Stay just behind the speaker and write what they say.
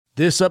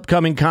This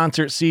upcoming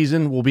concert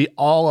season will be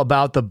all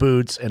about the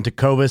boots, and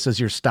Tecovas is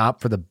your stop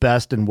for the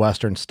best in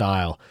Western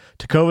style.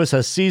 Tecovas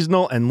has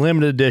seasonal and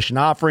limited edition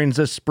offerings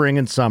this spring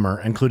and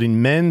summer,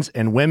 including men's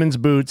and women's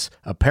boots,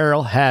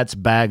 apparel, hats,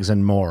 bags,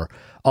 and more.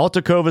 All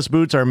Tecovas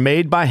boots are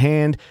made by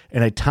hand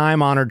in a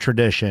time-honored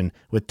tradition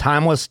with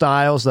timeless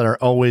styles that are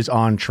always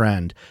on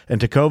trend. And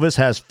Tecovas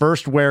has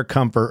first wear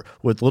comfort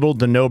with little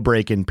to no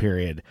break-in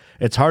period.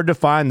 It's hard to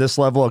find this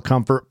level of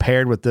comfort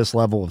paired with this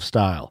level of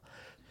style.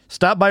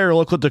 Stop by your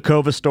local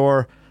Tecovas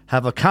store,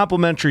 have a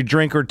complimentary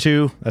drink or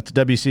two, that's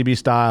WCB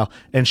style,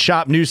 and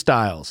shop new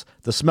styles.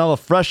 The smell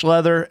of fresh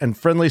leather and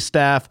friendly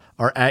staff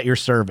are at your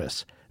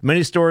service.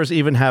 Many stores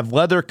even have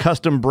leather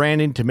custom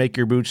branding to make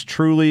your boots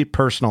truly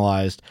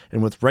personalized.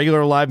 And with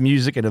regular live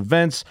music and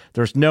events,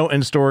 there's no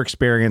in-store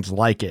experience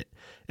like it.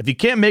 If you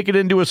can't make it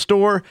into a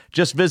store,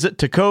 just visit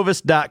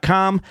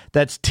tecovas.com.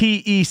 That's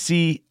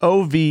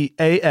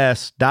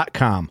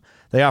TECOVAS.com.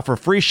 They offer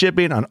free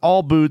shipping on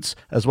all boots,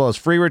 as well as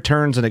free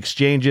returns and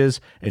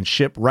exchanges, and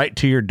ship right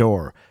to your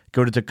door.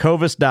 Go to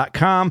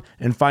tecovas.com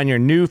and find your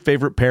new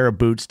favorite pair of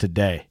boots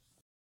today.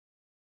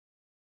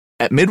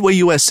 At Midway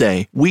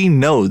USA, we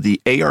know the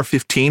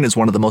AR-15 is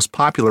one of the most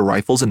popular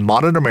rifles in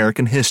modern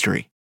American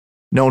history.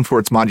 Known for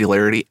its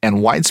modularity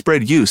and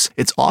widespread use,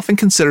 it's often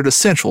considered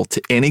essential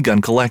to any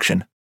gun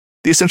collection.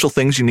 The essential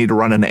things you need to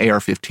run an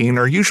AR-15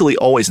 are usually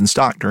always in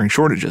stock during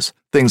shortages,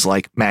 things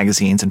like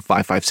magazines and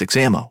 5.56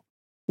 ammo.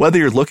 Whether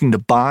you're looking to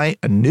buy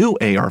a new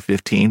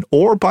AR-15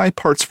 or buy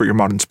parts for your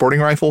modern sporting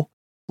rifle,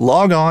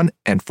 log on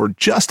and for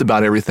just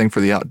about everything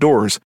for the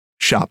outdoors,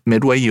 shop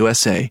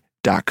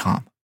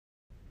MidwayUSA.com.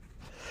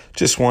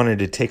 Just wanted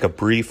to take a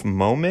brief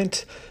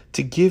moment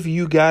to give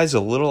you guys a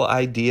little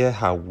idea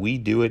how we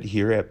do it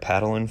here at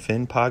Paddle and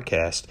Fin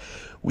Podcast.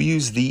 We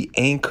use the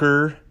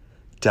Anchor.fm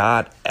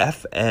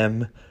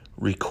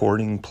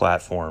recording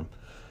platform.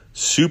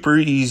 Super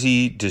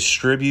easy,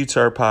 distributes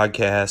our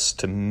podcast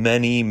to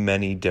many,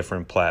 many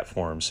different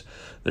platforms.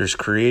 There's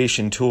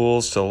creation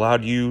tools to allow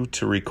you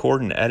to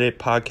record and edit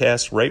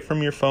podcasts right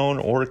from your phone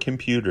or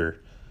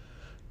computer.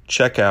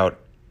 Check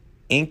out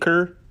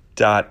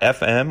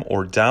Anchor.fm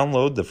or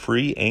download the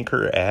free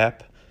Anchor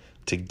app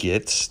to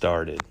get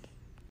started.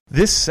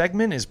 This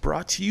segment is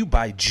brought to you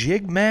by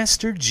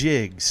Jigmaster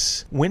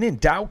Jigs. When in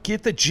doubt,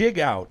 get the jig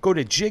out. Go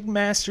to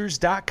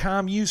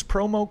jigmasters.com, use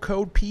promo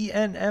code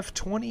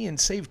PNF20 and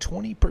save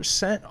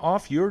 20%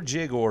 off your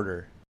jig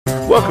order.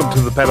 Welcome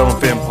to the Paddle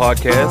and Fin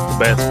Podcast, the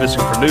Bass Fishing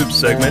for Noobs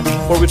segment,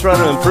 where we try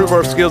to improve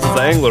our skills as an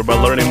angler by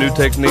learning new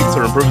techniques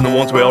or improving the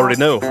ones we already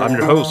know. I'm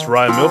your host,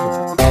 Ryan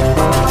Milford.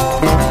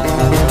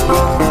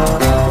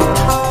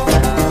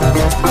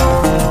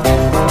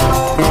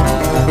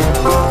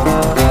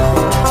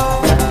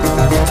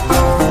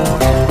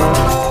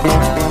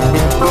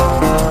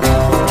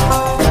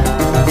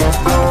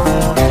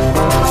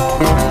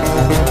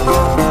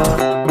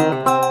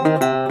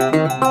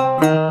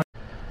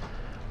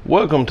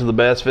 Welcome to the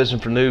Bass Fishing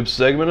for Noobs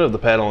segment of the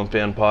Paddle and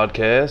Fin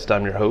Podcast.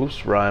 I'm your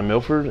host, Ryan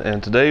Milford,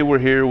 and today we're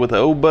here with an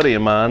old buddy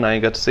of mine I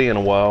ain't got to see in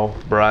a while,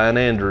 Brian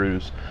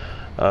Andrews.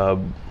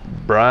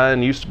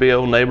 Brian used to be an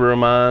old neighbor of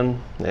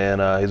mine,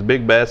 and he's a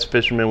big bass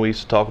fisherman. We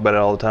used to talk about it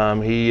all the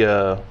time. He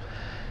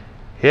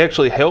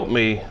actually helped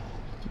me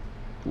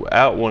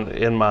out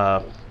in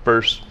my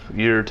first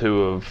year or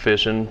two of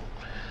fishing.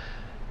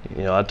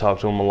 You know, I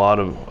talked to him a lot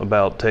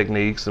about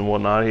techniques and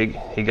whatnot.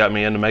 He got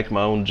me into making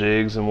my own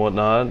jigs and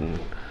whatnot, and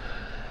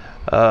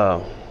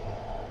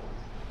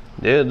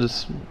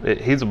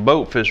he's a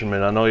boat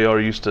fisherman. I know y'all are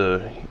used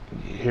to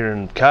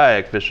hearing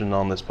kayak fishing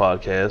on this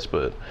podcast,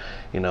 but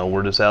you know,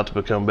 we're just out to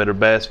become better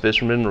bass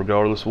fishermen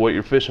regardless of what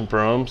you're fishing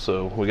from.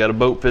 So we got a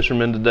boat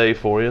fisherman today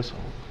for you. So,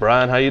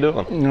 Brian, how you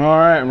doing? All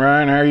right,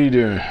 Ryan, how are you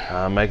doing?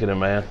 I'm making it,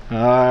 man. All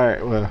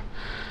right, well,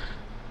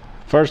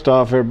 first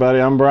off,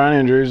 everybody, I'm Brian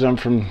Andrews. I'm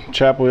from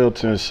Chapel Hill,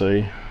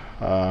 Tennessee.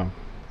 Born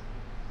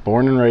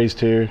and raised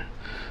here.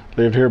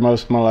 Lived here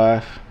most of my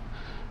life.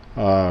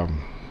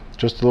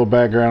 Just a little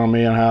background on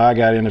me and how I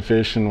got into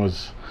fishing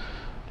was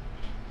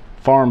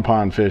farm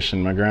pond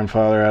fishing. My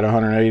grandfather had a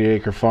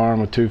 180-acre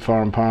farm with 2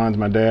 farm ponds.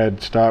 My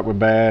dad stocked with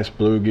bass,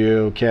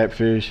 bluegill,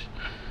 catfish,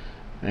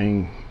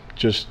 and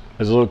just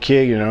as a little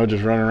kid, you know,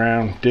 just running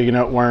around digging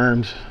up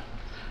worms,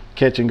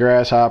 catching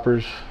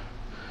grasshoppers,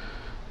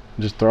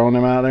 just throwing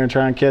them out there and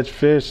trying to catch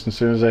fish. As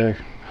soon as I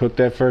hooked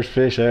that first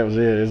fish, that was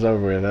it. It was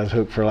over with. I was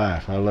hooked for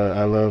life. I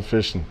love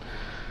fishing.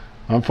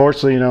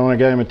 Unfortunately, you know, when I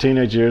got in my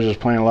teenage years, I was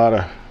playing a lot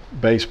of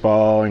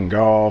baseball and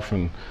golf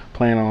and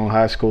playing on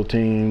high school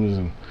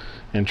teams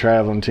and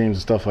traveling teams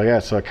and stuff like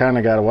that. So I kind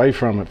of got away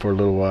from it for a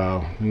little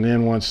while. And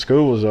then once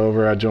school was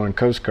over, I joined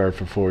Coast Guard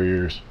for 4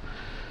 years.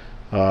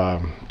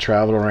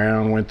 Traveled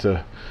around, went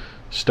to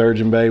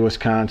Sturgeon Bay,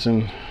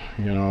 Wisconsin,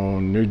 you know,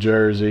 New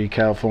Jersey,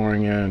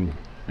 California,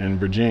 and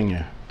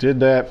Virginia. Did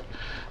that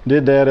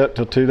up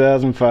till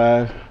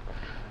 2005,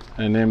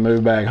 and then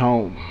moved back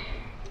home.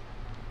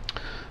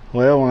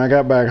 Well, when I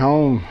got back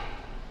home,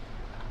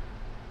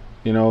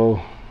 you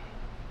know,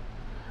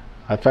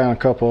 I found a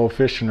couple old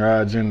fishing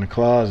rods in the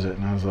closet,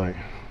 and I was like,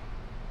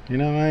 you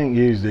know, I ain't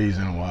used these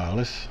in a while.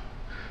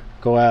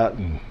 go out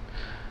and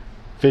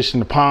fish in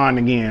the pond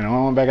again.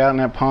 I went back out in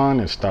that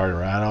pond and started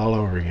right all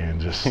over again.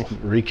 Just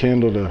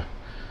rekindled a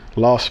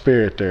lost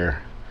spirit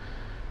there.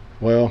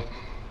 Well,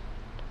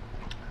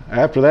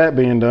 after that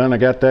being done, I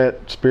got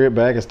that spirit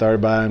back and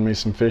started buying me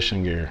some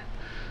fishing gear.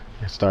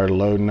 I started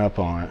loading up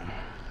on it.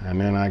 And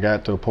then I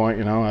got to a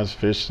point, I was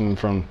fishing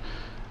from,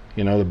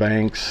 the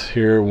banks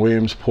here,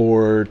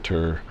 Williamsport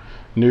or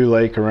New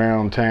Lake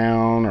around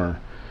town,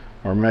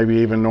 or maybe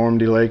even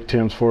Normandy Lake,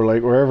 Tim's Ford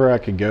Lake, wherever I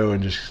could go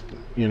and just,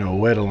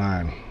 wet a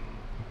line.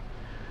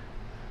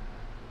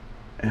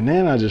 And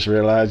then I just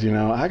realized,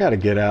 I got to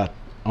get out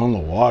on the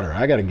water.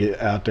 I got to get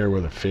out there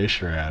where the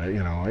fish are at.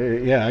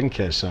 Yeah, I can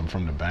catch some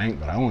from the bank,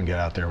 but I want to get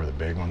out there where the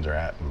big ones are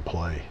at and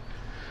play.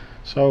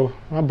 So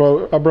I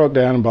broke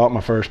down and bought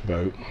my first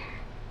boat.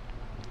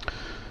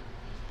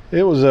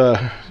 It was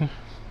a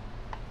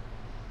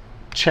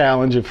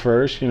challenge at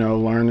first,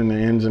 learning the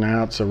ins and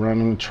outs of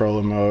running the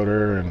trolling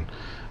motor and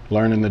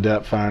learning the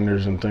depth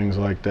finders and things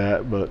like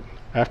that. But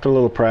after a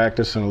little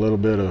practice and a little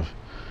bit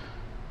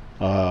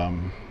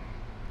of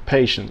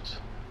patience,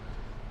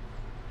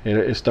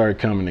 it started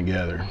coming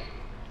together.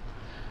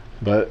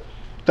 But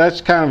that's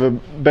kind of a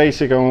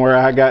basic on where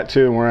I got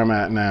to and where I'm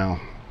at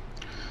now.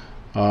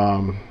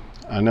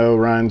 I know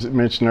Ryan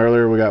mentioned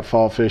earlier we got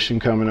fall fishing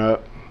coming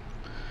up.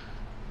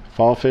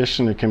 Fall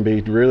fishing, it can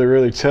be really,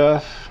 really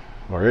tough,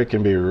 or it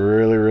can be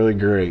really, really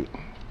great.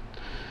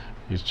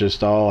 It's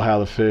just all how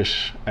the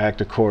fish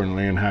act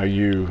accordingly and how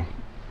you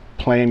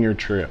plan your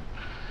trip.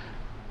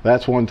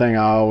 That's one thing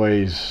I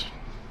always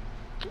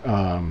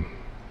want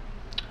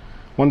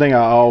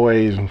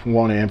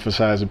to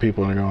emphasize to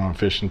people when they go on a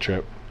fishing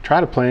trip.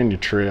 Try to plan your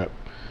trip.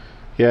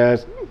 Yeah,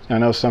 I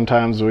know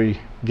sometimes we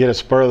get a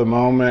spur of the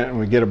moment and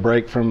we get a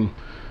break from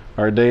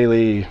our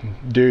daily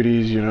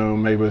duties,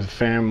 maybe with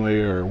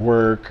family or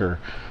work or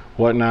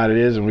whatnot it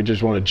is, and we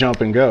just want to jump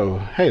and go.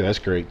 Hey, that's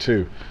great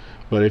too.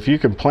 But if you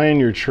can plan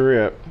your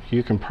trip,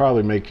 you can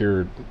probably make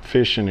your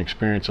fishing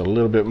experience a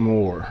little bit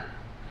more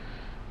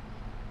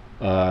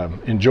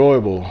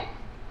enjoyable,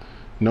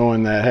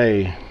 knowing that,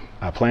 hey,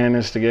 I planned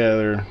this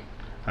together,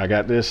 I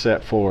got this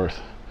set forth.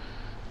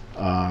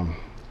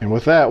 And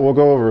with that, we'll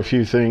go over a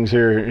few things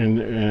here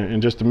in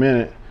just a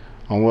minute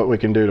on what we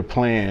can do to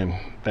plan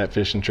that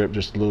fishing trip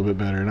just a little bit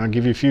better. And I'll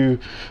give you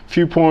a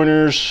few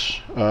pointers,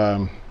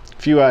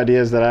 few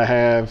ideas that I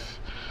have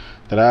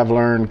that I've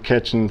learned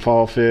catching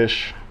fall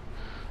fish.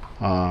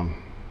 One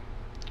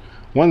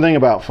thing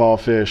about fall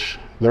fish,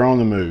 they're on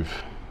the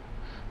move.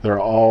 They're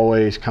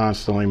always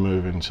constantly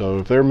moving. So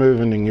if they're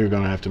moving, then you're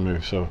going to have to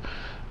move. So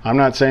I'm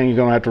not saying you're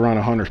going to have to run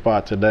 100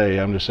 spots a day.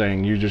 I'm just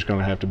saying you're just going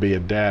to have to be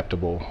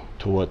adaptable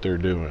to what they're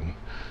doing.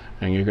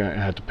 And you're going to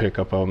have to pick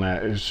up on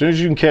that. As soon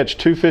as you can catch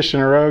 2 fish in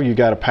a row, you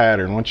got a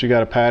pattern. Once you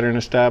got a pattern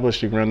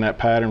established, you can run that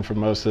pattern for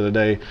most of the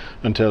day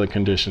until the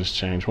conditions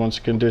change. Once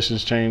the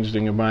conditions change,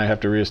 then you might have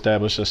to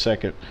reestablish a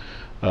second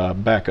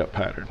backup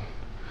pattern.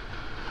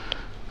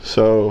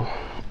 So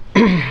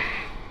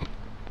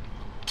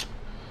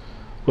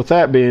with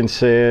that being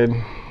said,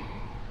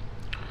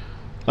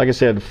 like I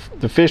said,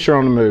 the fish are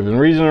on the move. And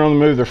the reason they're on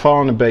the move, they're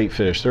following the bait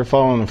fish. They're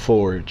following the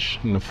forage.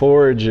 And the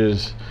forage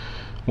is,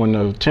 when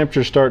the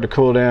temperatures start to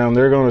cool down,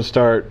 they're going to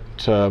start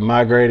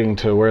migrating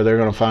to where they're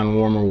going to find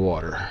warmer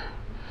water.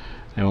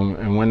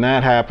 And when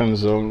that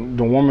happens, the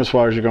warmest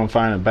waters you're going to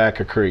find in the back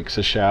of creeks,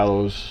 the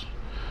shallows,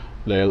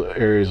 the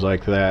areas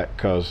like that,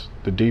 because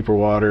the deeper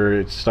water,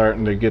 it's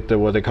starting to get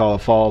what they call a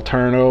fall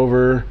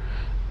turnover.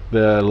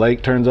 The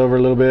lake turns over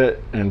a little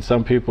bit, and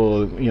some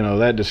people,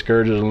 that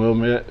discourages them a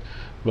little bit.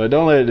 But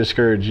don't let it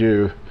discourage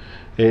you.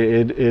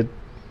 It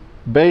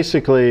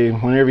basically,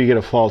 whenever you get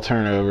a fall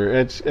turnover,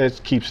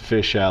 it keeps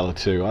fish shallow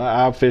too.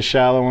 I'll fish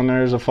shallow when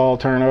there's a fall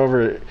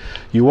turnover.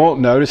 You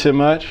won't notice it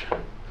much.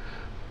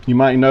 You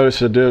might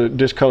notice a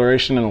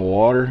discoloration in the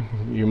water.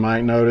 You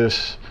might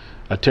notice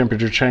a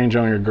temperature change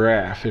on your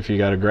graph, if you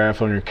got a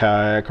graph on your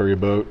kayak or your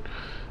boat.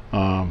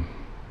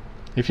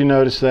 If you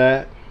notice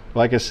that,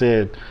 like I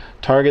said,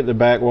 target the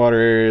backwater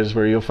areas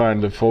where you'll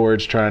find the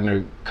forage trying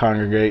to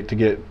congregate to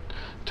get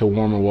to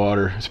warmer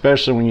water,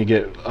 especially when you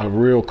get a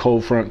real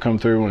cold front come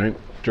through. When it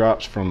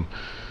drops from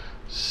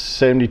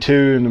 72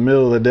 in the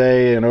middle of the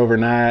day and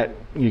overnight,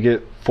 you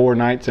get 4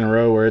 nights in a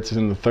row where it's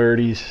in the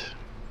 30s,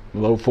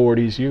 low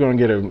 40s, you're going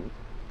to get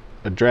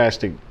a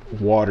drastic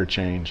water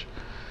change.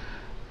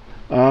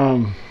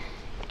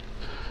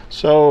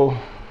 So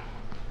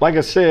like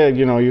I said,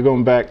 you're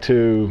going back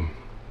to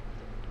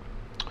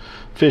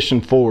fish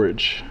and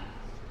forage.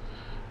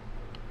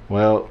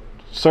 Well,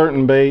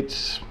 certain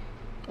baits,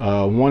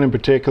 one in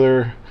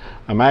particular,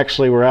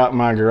 we're out in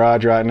my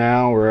garage right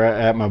now. We're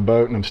at my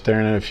boat and I'm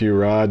staring at a few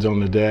rods on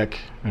the deck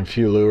and a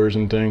few lures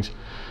and things.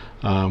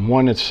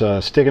 One that's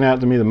sticking out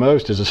to me the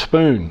most is a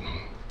spoon.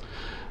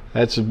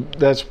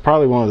 That's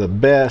probably one of the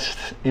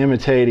best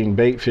imitating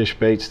bait fish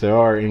baits there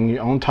are. And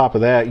on top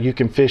of that, you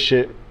can fish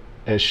it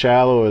as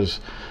shallow as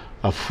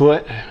a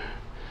foot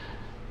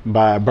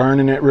by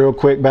burning it real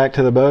quick back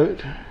to the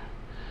boat,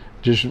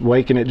 just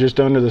waking it just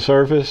under the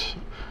surface.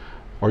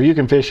 or you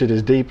can fish it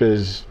as deep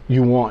as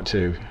you want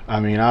to. I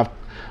mean,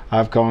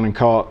 I've gone and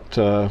caught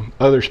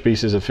other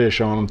species of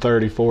fish on them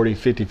 30, 40,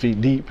 50 feet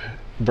deep,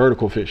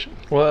 vertical fishing.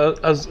 Well,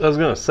 I was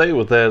going to say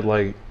with that,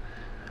 like,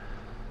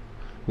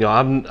 you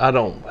know, I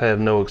don't have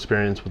no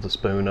experience with a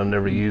spoon. I've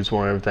never used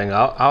one or everything.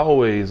 I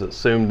always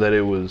assumed that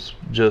it was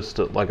just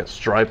like a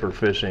striper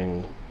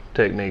fishing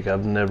technique.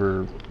 I've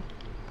never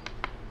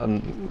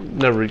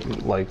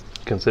like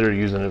considered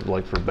using it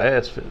like for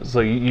bass fish.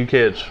 So you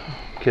catch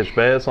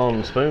bass on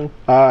the spoon?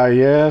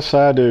 Yes,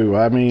 I do.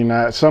 I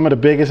mean, some of the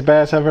biggest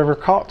bass I've ever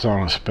caught's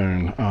on a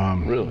spoon.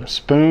 Really?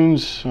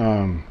 Spoons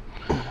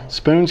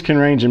can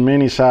range in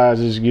many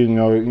sizes. You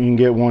can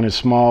get one as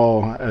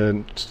small.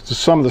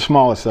 Some of the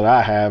smallest that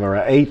I have are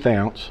an 1/8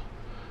 ounce,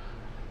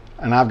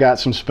 and I've got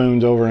some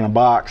spoons over in a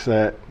box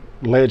that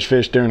ledge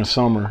fish during the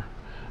summer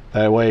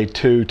that weigh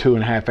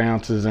 2.5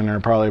 ounces, and they're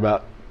probably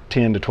about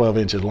 10 to 12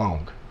 inches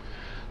long.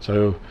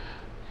 So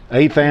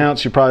 1/8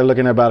 ounce, you're probably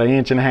looking at about 1.5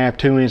 inches,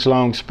 2 inch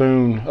long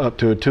spoon, up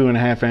to a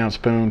 2.5 ounce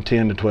spoon,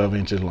 10 to 12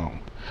 inches long.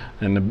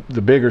 And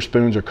the bigger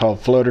spoons are called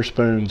flutter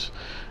spoons,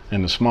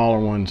 and the smaller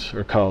ones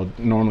are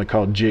normally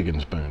called jigging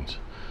spoons.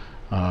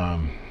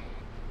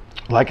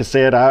 Like I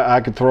said, I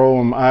could throw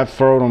them. I've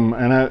thrown them,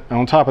 and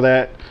on top of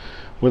that,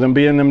 with them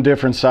being them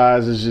different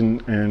sizes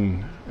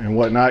and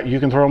whatnot, you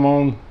can throw them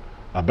on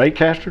a bait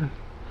caster,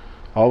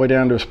 all the way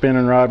down to a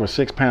spinning rod with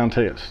 6-pound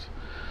test.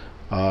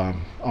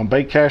 On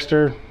bait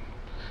caster,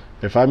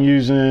 if I'm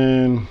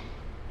using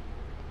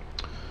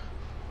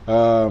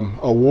a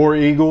War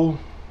Eagle,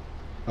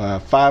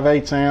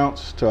 5/8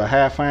 ounce to a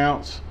 1/2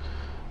 ounce,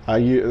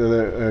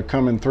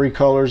 come in 3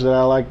 colors that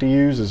I like to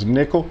use is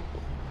nickel,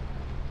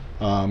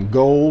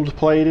 gold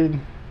plated,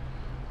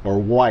 or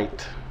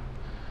white.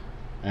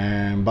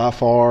 And by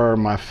far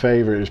my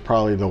favorite is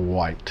probably the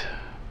white.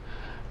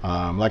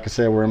 Like I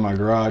said, we're in my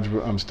garage.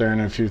 I'm staring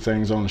at a few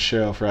things on the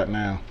shelf right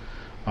now.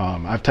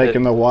 I've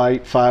taken the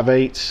white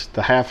 5/8,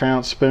 the 1/2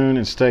 ounce spoon,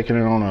 and sticking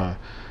it on a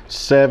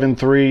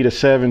 7.3 to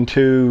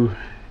 7.2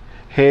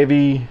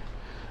 heavy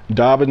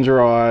Dobbins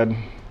rod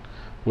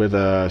with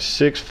a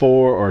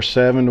 6.4 or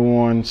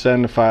 7:1,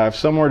 7:5,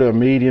 somewhere to a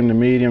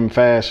medium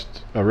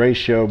fast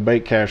ratio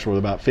bait caster with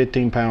about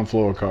 15-pound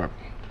fluorocarbon.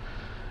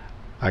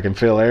 I can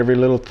feel every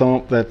little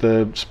thump that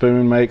the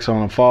spoon makes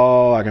on a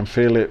fall. I can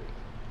feel it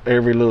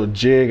every little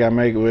jig I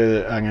make with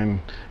it. And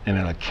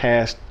it'll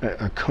cast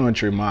a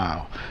country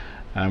mile.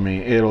 I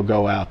mean, it'll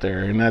go out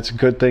there, and that's a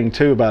good thing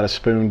too about a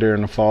spoon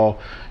during the fall.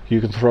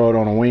 You can throw it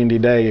on a windy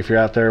day if you're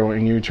out there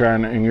and you're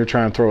trying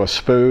to throw a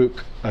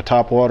spook, a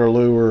topwater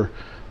lure,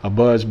 a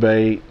buzz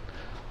bait,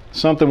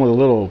 something with a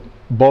little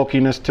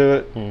bulkiness to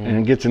it, and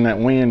it gets in that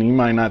wind. You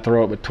might not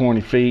throw it but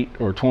 20 feet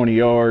or 20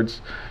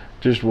 yards,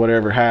 just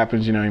whatever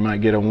happens. You know, you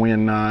might get a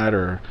wind knot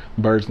or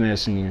bird's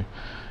nest in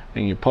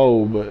your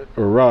pole,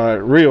 or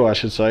reel, I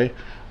should say.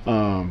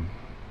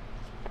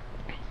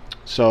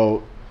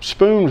 So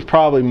spoon was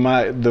probably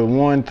the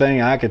one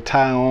thing I could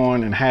tie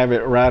on and have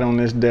it right on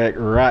this deck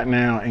right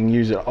now and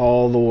use it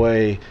all the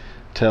way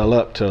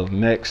up till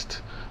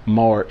next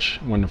March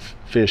when the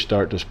fish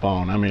start to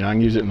spawn. I mean, I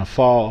can use it in the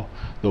fall,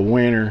 the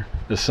winter,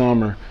 the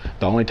summer.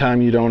 The only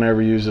time you don't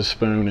ever use a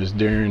spoon is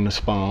during the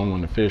spawn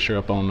when the fish are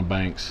up on the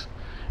banks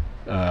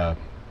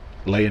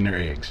laying their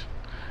eggs.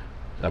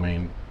 I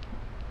mean,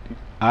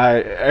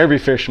 every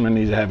fisherman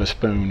needs to have a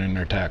spoon in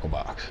their tackle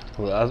box.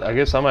 Well, I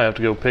guess I might have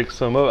to go pick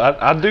some up.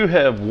 I do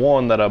have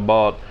one that I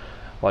bought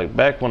like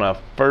back when I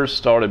first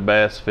started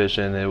bass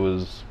fishing. It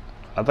was,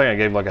 I think I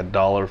gave like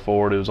 $1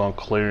 for it. It was on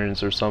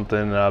clearance or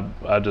something, and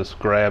I just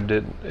grabbed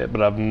it,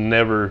 but I've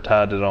never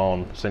tied it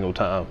on a single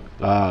time.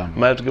 I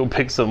might have to go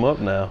pick some up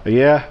now.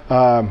 Yeah.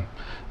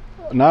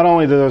 Not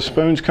only do those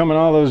spoons come in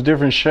all those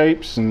different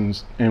shapes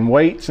and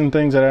weights and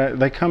things,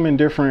 they come in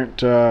different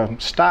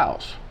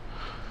styles.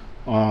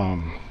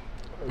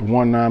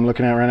 One I'm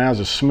looking at right now is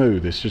a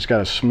smooth. It's just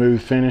got a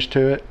smooth finish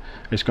to it.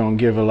 It's going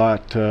to give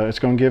it's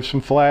going to give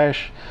some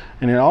flash,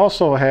 and it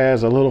also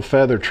has a little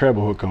feather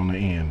treble hook on the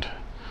end.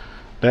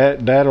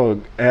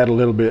 That'll add a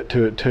little bit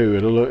to it too.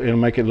 It'll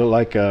make it look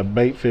like a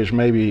bait fish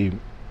maybe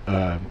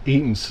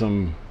eating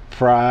some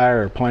fry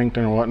or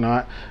plankton or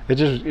whatnot. It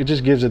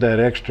just gives it that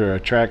extra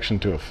attraction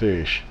to a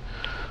fish.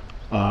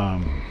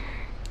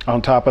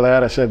 On top of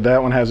that, I said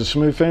that one has a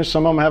smooth finish.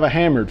 Some of them have a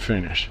hammered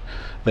finish.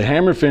 The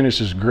hammered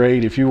finish is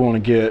great if you want to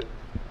get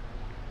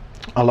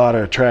a lot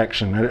of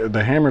attraction.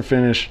 The hammered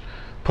finish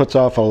puts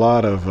off a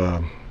lot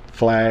of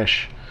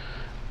flash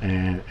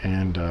and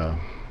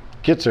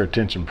gets their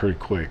attention pretty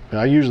quick.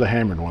 I use the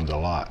hammered ones a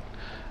lot.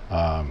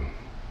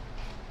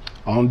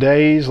 On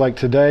days like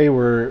today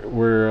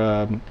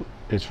where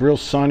it's real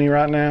sunny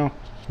right now,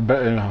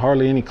 but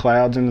hardly any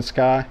clouds in the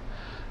sky,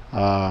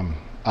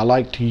 I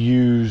like to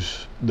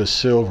use the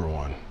silver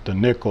one, the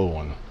nickel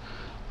one.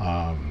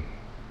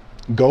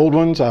 Gold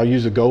ones, I'll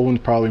use the gold ones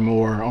probably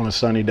more on a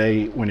sunny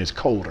day when it's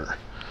colder.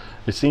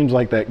 It seems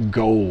like that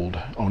gold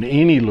on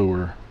any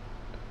lure,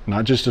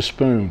 not just a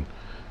spoon,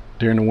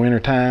 during the winter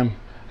time,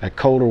 at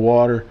colder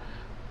water,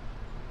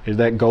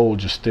 that gold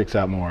just sticks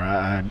out more.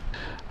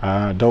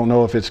 I don't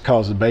know if it's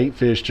because the bait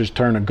fish just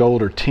turn a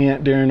gold or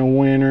tint during the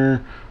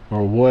winter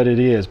or what it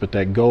is, but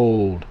that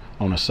gold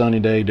on a sunny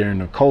day during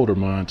the colder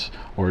months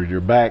or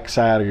your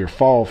backside of your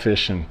fall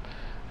fishing,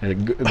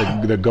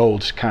 the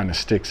gold kind of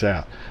sticks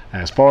out.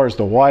 As far as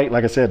the white,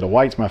 like I said, the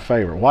white's my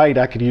favorite. White,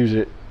 I could use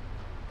it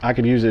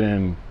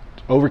in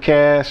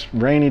overcast,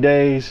 rainy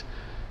days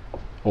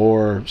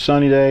or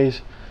sunny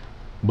days,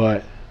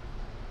 but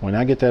when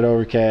I get that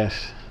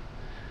overcast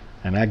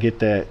and I get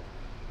that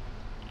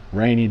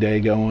rainy day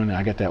going,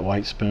 I got that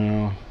white spoon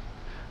on,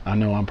 I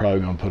know I'm probably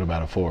going to put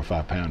about a 4 or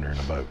 5 pounder in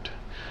the boat.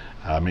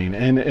 I mean,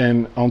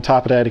 and on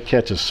top of that, it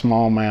catches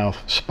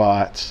smallmouth,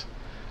 spots,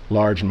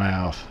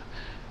 largemouth,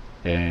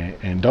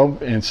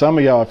 and some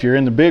of y'all, if you're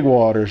in the big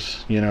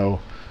waters, you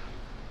know,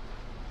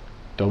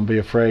 don't be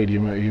afraid. You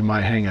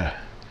might hang a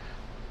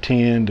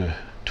 10 to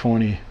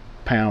 20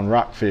 pound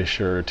rockfish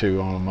or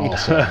two on them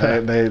also.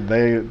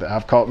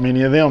 I've caught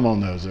many of them on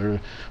those. They're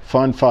a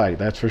fun fight,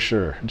 that's for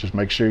sure. Just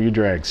make sure you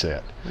drag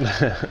set.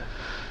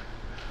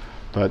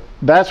 But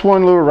that's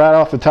one lure right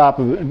off the top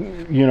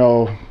of, you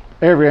know,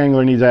 every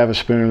angler needs to have a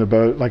spoon in the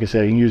boat. Like I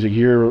said, you can use it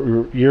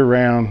year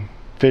round,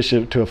 fish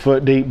it to a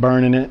foot deep,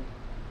 burning it,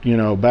 you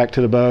know, back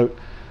to the boat,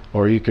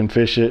 or you can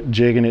fish it,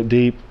 jigging it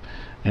deep,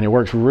 and it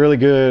works really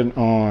good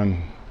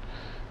on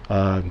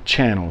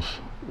channels.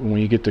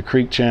 When you get the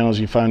creek channels,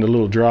 you find a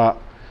little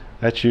drop.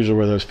 That's usually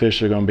where those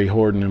fish are going to be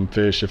hoarding them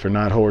fish if they're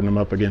not hoarding them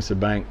up against the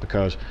bank,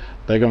 because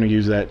they're going to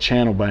use that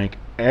channel bank,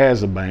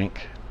 as a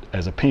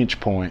pinch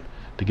point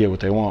to get what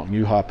they want. And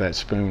you hop that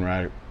spoon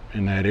right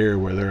in that area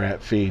where they're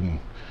at feeding,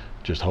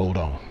 just hold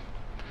on.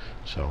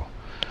 So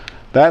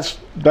that's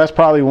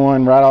probably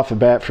one right off the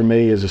bat for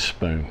me, is a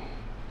spoon.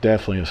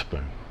 Definitely a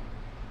spoon.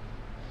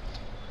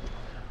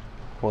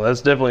 Well,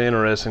 that's definitely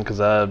interesting,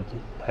 because I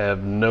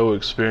have no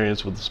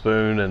experience with the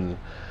spoon,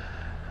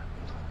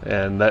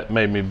 and that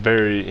made me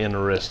very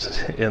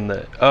interested in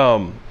that.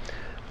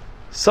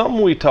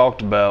 Something we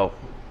talked about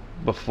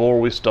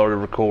before we started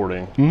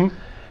recording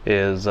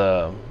is,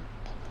 and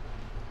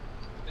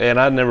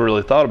I never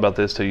really thought about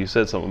this till you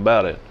said something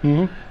about it,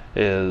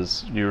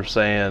 is you were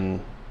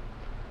saying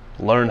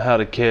learn how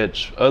to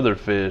catch other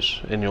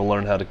fish and you'll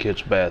learn how to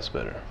catch bass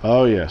better.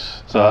 Oh,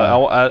 yes. So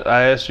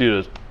I asked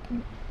you to,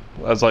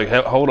 I was like,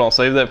 hey, hold on,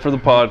 save that for the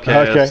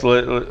podcast.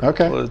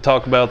 Okay. Let's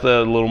talk about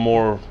that a little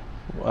more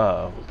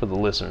for the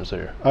listeners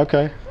here.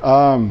 Okay.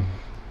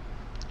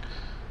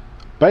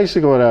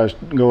 Basically what I was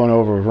going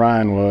over with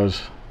Ryan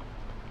was,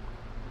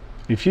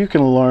 if you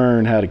can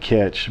learn how to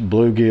catch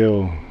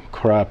bluegill,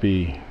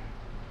 crappie,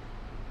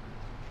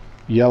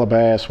 yellow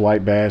bass,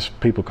 white bass,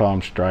 people call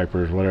them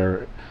stripers,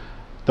 whatever,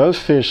 those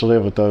fish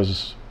live with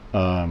those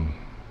bass,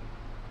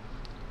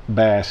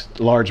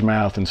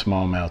 largemouth and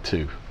smallmouth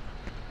too.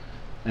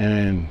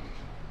 And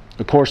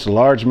of course the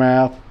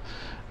largemouth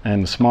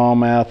and the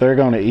smallmouth, they're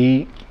going to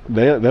eat,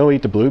 they'll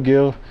eat the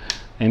bluegill.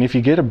 And if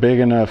you get a big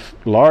enough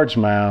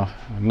largemouth,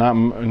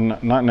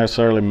 not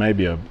necessarily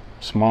maybe a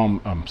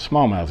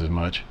smallmouth as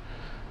much,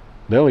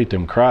 they'll eat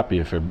them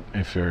crappie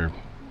if they're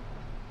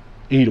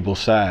eatable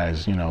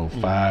size, you know,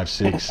 5,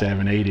 6,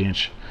 7, 8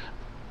 inch,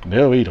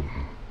 they'll eat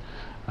them.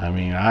 I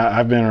mean,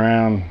 I've been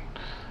around,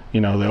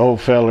 you know, the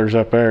old fellers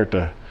up there at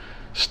the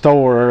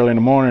store early in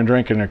the morning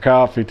drinking their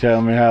coffee,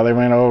 telling me how they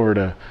went over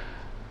to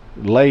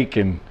lake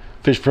and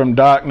fished from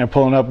dock, and they're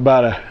pulling up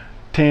about a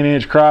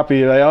 10-inch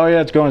crappie. They, oh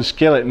yeah, it's going to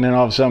skillet, and then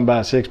all of a sudden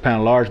about a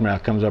 6-pound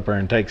largemouth comes up there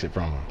and takes it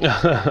from them.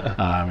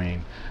 I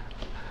mean,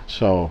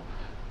 so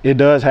it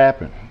does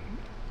happen.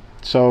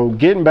 So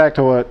getting back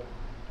to what,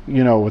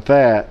 you know, with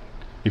that,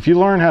 if you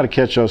learn how to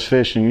catch those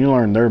fish and you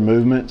learn their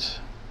movements,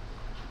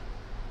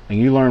 and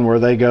you learn where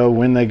they go,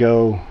 when they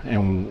go,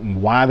 and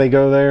why they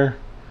go there,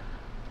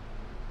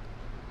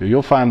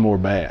 you'll find more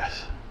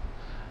bass.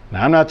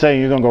 Now, I'm not saying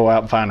you're going to go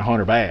out and find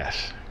 100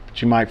 bass,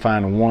 but you might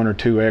find 1 or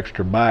 2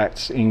 extra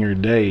bites in your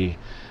day,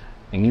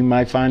 and you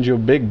might find you a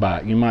big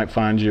bite. You might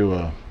find you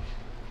a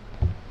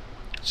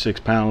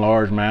 6-pound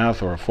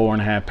largemouth or a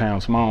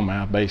 4.5-pound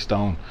smallmouth based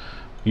on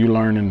you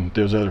learning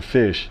those other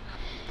fish.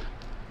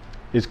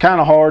 It's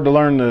kind of hard to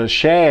learn the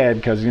shad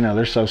because, you know,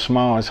 they're so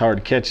small, it's hard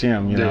to catch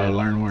them, you know,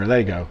 learn where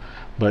they go.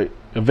 But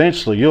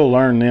eventually you'll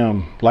learn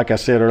them, like I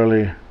said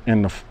earlier,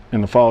 in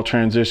the fall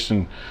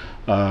transition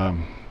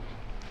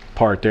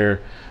part there,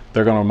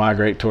 they're going to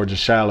migrate towards the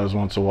shallows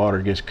once the water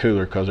gets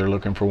cooler because they're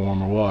looking for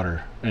warmer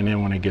water. And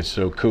then when it gets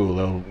so cool,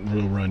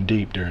 they'll run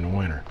deep during the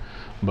winter.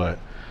 But,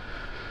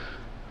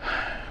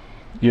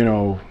 you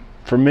know,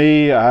 for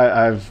me,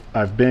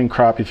 I've been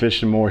crappie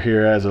fishing more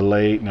here as of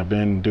late, and I've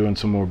been doing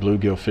some more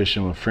bluegill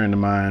fishing with a friend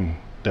of mine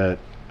that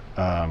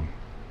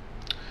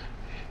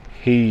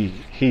he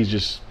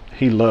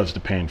loves to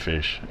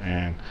panfish,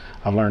 and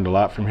I've learned a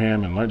lot from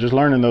him, and just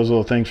learning those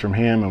little things from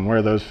him and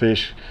where those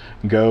fish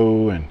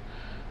go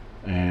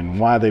and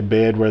why they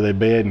bed where they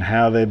bed and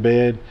how they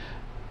bed.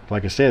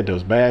 Like I said,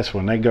 those bass,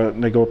 when they go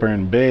up there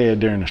in bed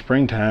during the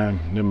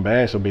springtime, them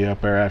bass will be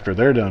up there after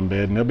they're done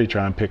bedding. They'll be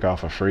trying to pick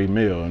off a free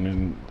meal. And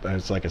then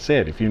that's like I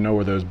said, if you know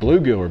where those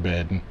bluegill are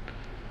bedding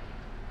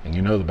and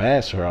you know the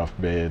bass are off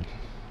bed,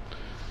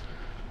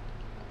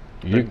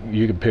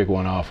 You could pick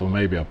one off of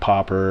maybe a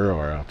popper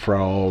or a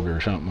frog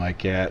or something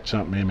like that,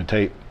 something to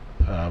imitate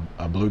a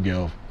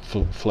bluegill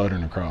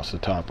floating across the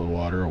top of the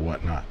water or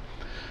whatnot.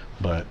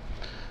 But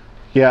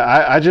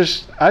yeah, I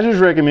just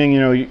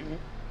recommend,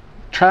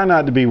 try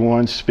not to be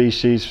one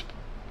species,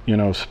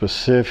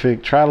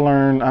 specific. Try to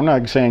learn. I'm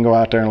not saying go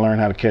out there and learn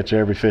how to catch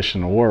every fish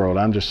in the world.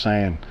 I'm just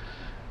saying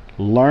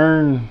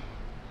learn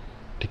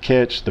to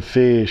catch the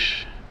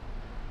fish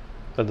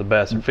that the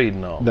bass are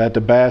feeding on. That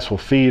the bass will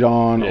feed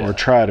on Yeah. or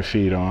try to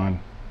feed on.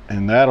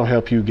 And that'll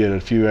help you get a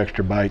few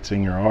extra bites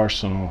in your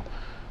arsenal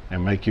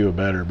and make you a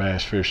better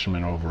bass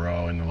fisherman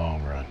overall in the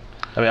long run.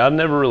 I mean, I've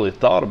never really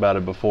thought about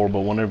it before,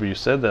 but whenever you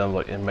said that, I'm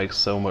like, it makes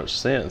so much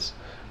sense.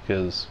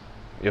 Because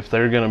if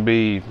they're going to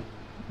be,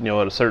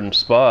 at a certain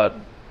spot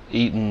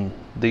eating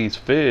these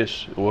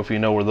fish, well, if you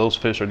know where those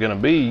fish are going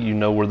to be, you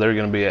know where they're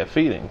going to be at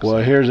feeding.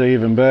 Well, here's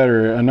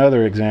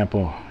another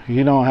example.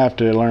 You don't have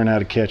to learn how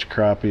to catch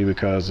crappie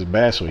because the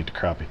bass will eat the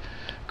crappie.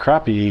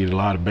 Crappie eat a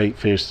lot of bait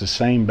fish, the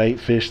same bait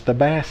fish the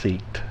bass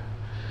eat.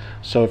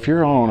 So if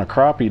you're on a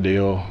crappie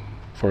deal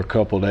for a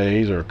couple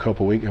days or a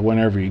couple weeks,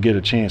 whenever you get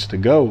a chance to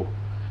go,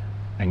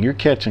 and you're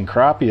catching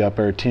crappie up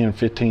there 10,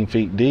 15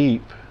 feet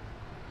deep,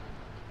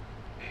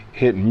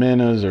 hitting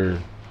minnows or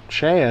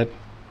shad,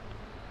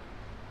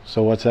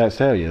 so what's that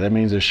tell you? That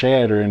means the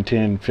shad are in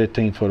 10,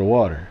 15 foot of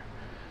water.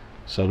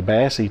 So the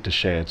bass eat the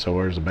shad, so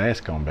where's the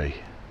bass going to be?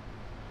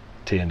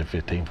 10 to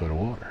 15 foot of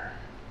water.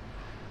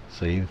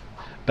 See,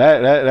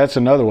 that's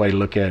another way to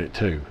look at it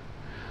too.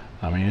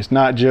 I mean, it's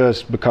not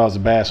just because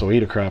the bass will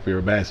eat a crappie or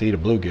a bass eat a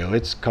bluegill.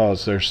 It's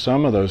because there's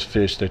some of those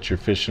fish that you're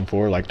fishing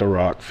for, like the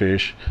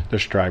rockfish, the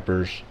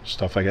stripers,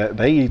 stuff like that.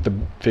 They eat the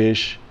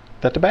fish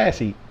that the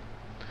bass eat.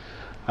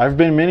 I've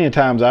been many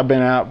times, I've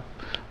been out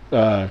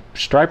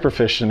striper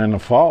fishing in the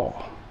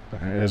fall,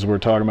 as we're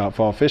talking about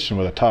fall fishing,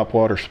 with a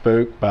topwater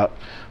spook about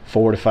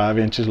 4 to 5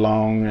 inches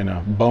long and a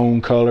bone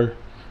color.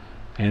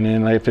 And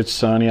then if it's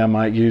sunny, I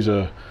might use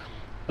a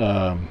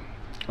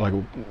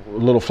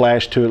little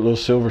flash to it, a little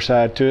silver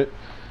side to it.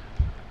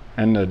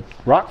 And the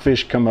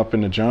rockfish come up in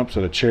the jumps,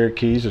 or the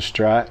Cherokees, the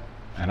stripe.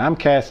 And I'm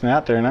casting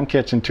out there and I'm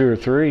catching 2 or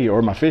 3,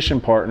 or my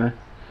fishing partner,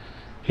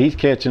 he's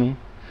catching them.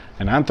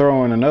 And I'm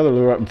throwing another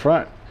lure up in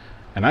front.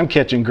 And I'm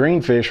catching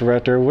greenfish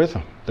right there with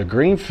them. The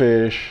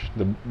greenfish,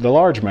 the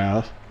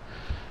largemouth,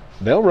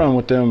 they'll run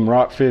with them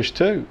rockfish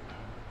too.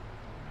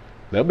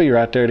 They'll be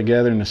right there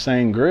together in the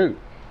same group.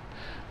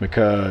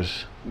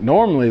 Because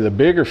normally the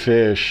bigger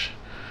fish,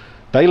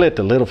 they let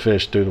the little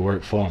fish do the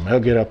work for them. They'll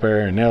get up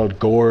there and they'll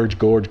gorge,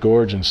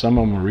 and some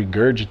of them will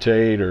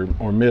regurgitate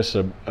or miss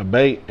a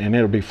bait, and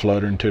it'll be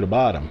fluttering to the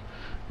bottom.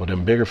 Well,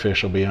 them bigger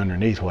fish will be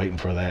underneath waiting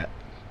for that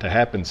to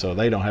happen, so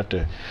they don't have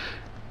to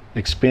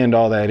expend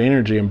all that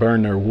energy and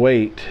burn their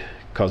weight,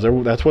 because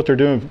that's what they're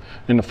doing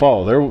in the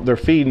fall. They're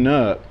feeding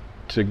up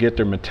to get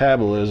their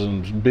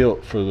metabolisms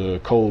built for the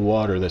cold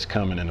water that's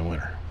coming in the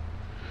winter.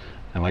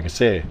 And like I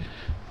said,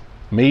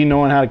 me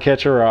knowing how to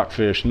catch a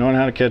rockfish, knowing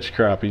how to catch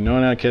crappie,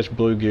 knowing how to catch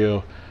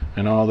bluegill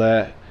and all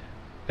that,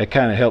 it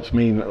kind of helps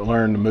me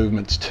learn the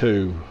movements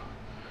too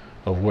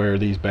of where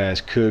these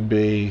bass could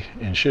be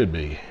and should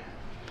be.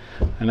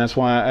 And that's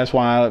why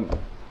I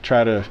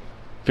try to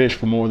fish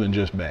for more than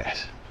just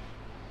bass.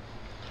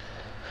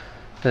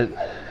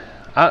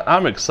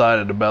 I'm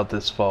excited about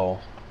this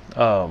fall.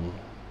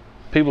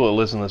 People that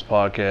listen to this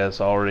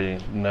podcast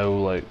already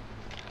know, like,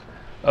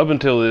 up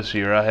until this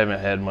year, I haven't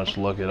had much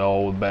luck at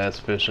all with bass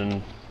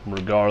fishing,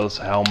 regardless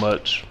of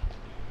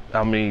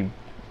how many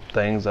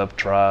things I've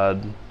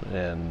tried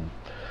and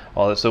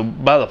all that. So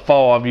by the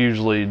fall, I've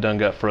usually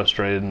got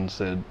frustrated and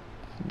said,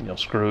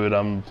 screw it,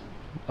 I'm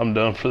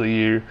done for the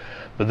year.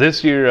 But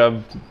this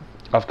year,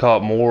 I've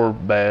caught more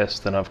bass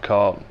than I've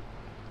caught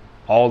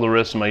all the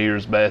rest of my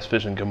year's bass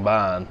fishing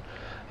combined.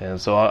 And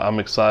so I'm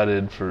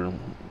excited for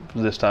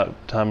this time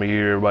of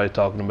year. Everybody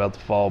talking about the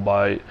fall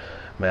bite.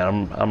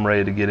 Man, I'm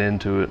ready to get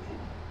into it.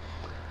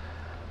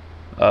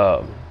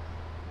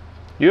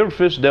 You ever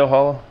fished Dale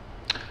Hollow?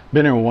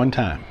 Been there one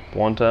time.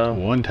 One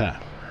time? One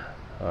time.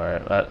 All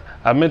right.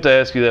 I meant to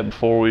ask you that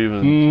before we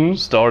even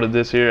started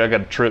this here. I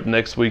got a trip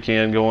next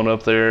weekend going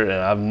up there, and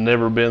I've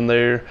never been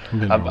there.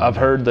 I've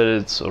heard that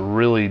it's a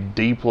really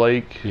deep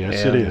lake.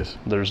 Yes, it is.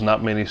 There's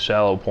not many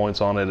shallow points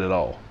on it at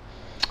all.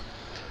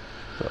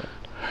 So.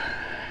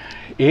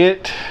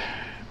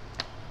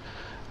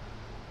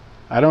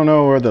 I don't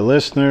know where the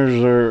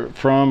listeners are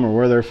from or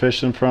where they're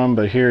fishing from,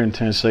 but here in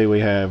Tennessee we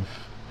have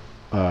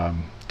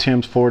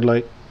Timms Ford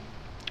Lake,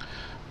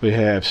 we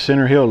have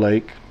Center Hill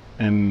Lake,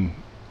 and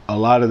a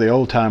lot of the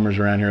old timers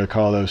around here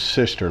call those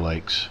sister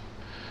lakes.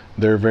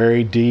 They're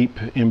very deep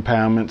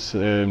impoundments,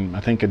 and I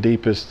think the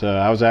deepest,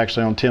 I was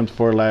actually on Timms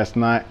Ford last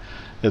night,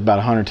 it's about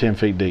 110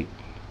 feet deep.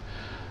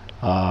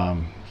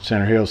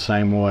 Center Hill,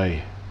 same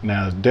way.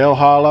 Now Dale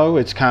Hollow,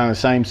 it's kind of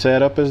the same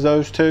setup as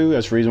those two.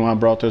 That's the reason why I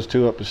brought those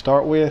two up to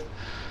start with.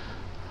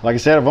 Like I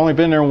said, I've only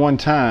been there one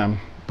time,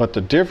 but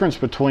the difference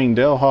between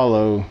Dale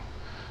Hollow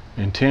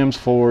and Timms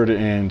Ford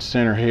and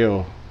Center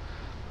Hill,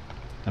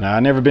 and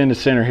I've never been to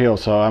Center Hill,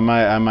 so I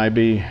might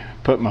be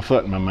putting my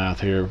foot in my mouth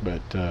here,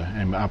 but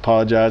and I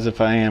apologize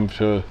if I am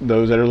to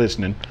those that are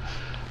listening.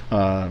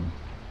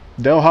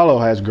 Dell Hollow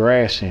has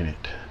grass in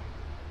it.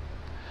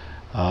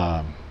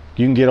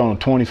 You can get on a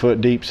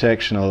 20-foot deep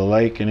section of the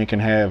lake, and it can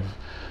have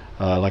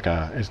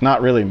it's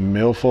not really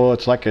milfoil,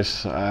 it's like a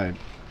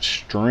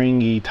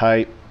stringy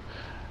type.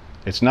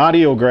 It's not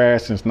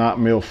eelgrass and it's not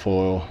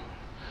milfoil,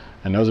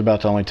 and those are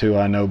about the only two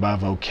I know by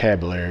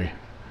vocabulary.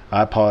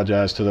 I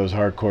apologize to those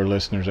hardcore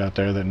listeners out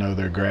there that know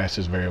their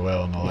grasses very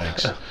well in the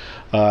lakes.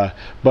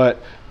 But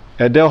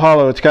at Dell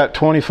Hollow, it's got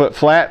 20-foot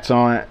flats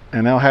on it,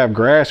 and they'll have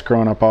grass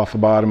growing up off the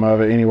bottom of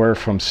it anywhere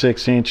from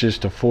 6 inches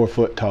to 4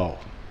 foot tall.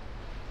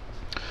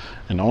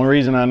 And the only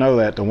reason I know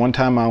that, the one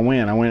time I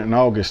went in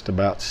August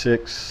about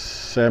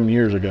 6-7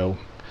 years ago.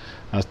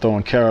 I was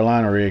throwing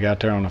Carolina rig out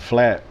there on the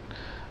flat,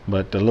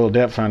 but the little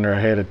depth finder I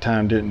had at the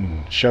time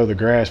didn't show the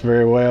grass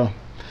very well.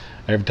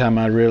 Every time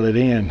I reel it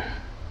in,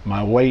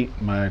 my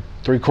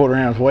 3/4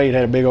 ounce weight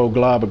had a big old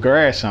glob of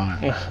grass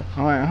on it.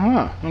 I'm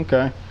like,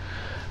 okay.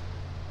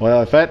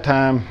 Well, at that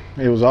time,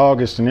 it was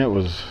August and it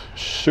was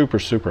super,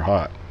 super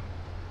hot.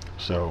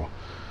 So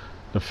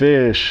the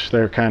fish,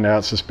 they're kind of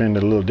out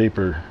suspended a little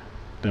deeper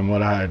than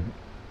what I had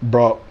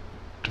brought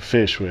to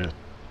fish with.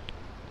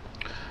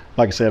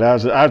 Like I said, I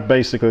was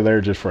basically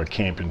there just for a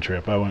camping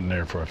trip. I wasn't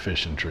there for a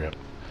fishing trip.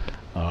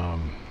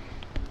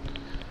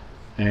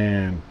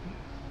 And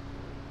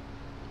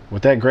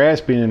with that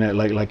grass being in that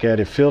lake like that,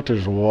 it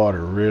filters the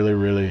water really,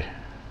 really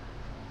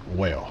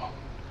well.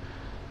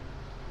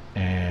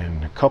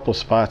 And a couple of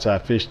spots I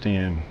fished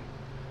in,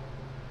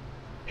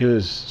 it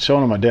was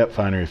showing on my depth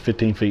finder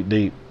 15 feet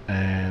deep,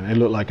 and it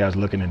looked like I was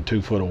looking in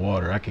 2 foot of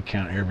water. I could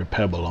count every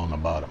pebble on the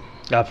bottom.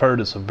 I've heard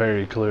it's a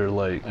very clear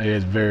lake.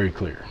 It's very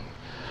clear.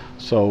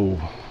 So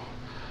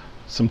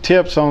some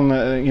tips on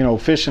the,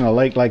 fishing a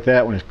lake like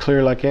that when it's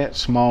clear like that: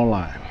 small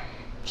line,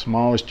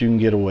 smallest you can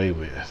get away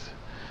with.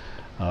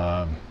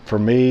 For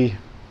me,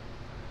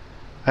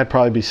 I'd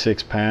probably be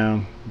 6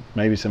 pound,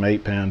 maybe some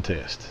 8 pound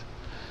test.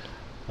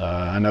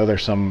 I know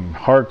there's some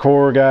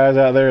hardcore guys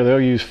out there,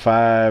 they'll use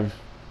 5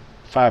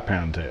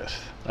 pound test.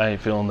 I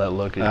ain't feeling that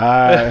lucky.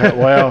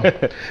 Well,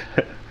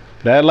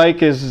 that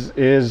lake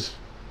is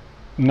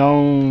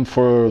known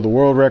for the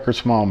world record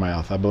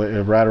smallmouth. I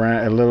believe right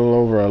around a little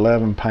over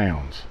 11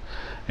 pounds.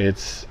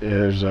 There's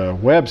a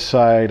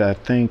website, I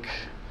think,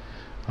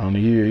 on the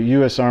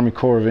U.S. Army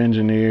Corps of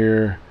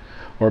Engineer,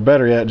 or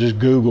better yet, just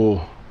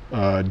Google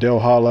Dell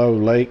Hollow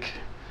Lake.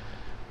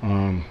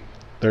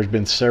 There's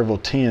been several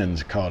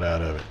tins caught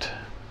out of it.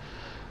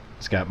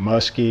 It's got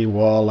muskie,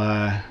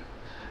 walleye.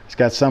 It's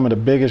got some of the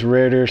biggest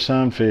red ear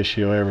sunfish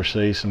you'll ever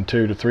see, some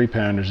 2 to 3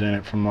 pounders in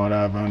it from what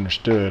I've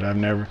understood. I've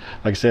never,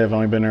 like I said, I've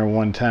only been there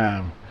one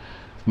time.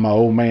 If my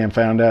old man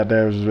found out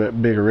there was a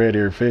big red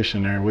ear fish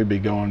in there, we'd be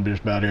going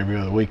just about every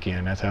other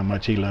weekend. That's how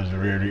much he loves the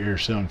red ear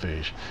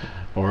sunfish.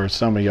 Or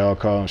some of y'all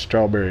call them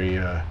strawberry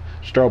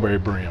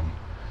brim.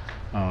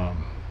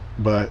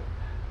 But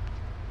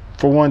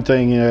for one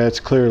thing, it's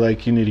clear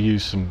lake, you need to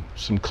use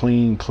some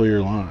clean,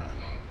 clear line.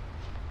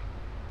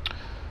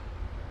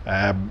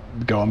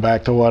 Going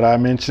back to what I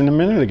mentioned a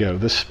minute ago,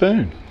 the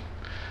spoon.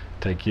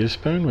 Take your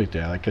spoon with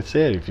you. Like I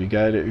said, if you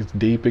got it, it's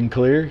deep and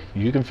clear,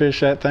 you can fish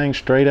that thing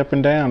straight up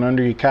and down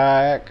under your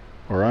kayak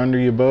or under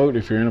your boat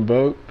if you're in a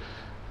boat,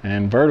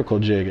 and vertical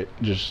jig it.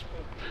 Just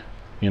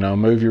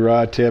move your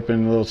rod tip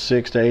in little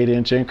 6 to 8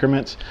 inch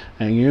increments,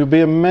 and you'll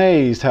be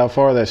amazed how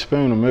far that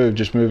spoon will move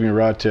just moving your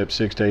rod tip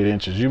 6 to 8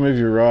 inches. You move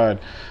your rod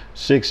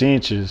 6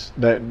 inches,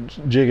 that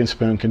jigging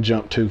spoon can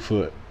jump 2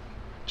 foot.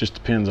 Just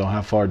depends on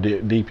how far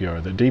deep you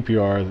are. The deeper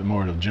you are, the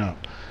more it'll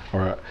jump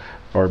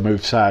or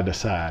move side to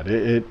side.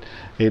 It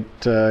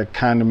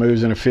kind of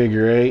moves in a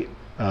figure 8.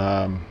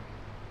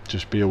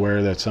 Just be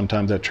aware that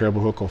sometimes that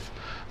treble hook will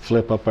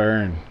flip up there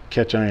and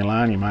catch on your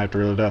line. You might have to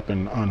reel it up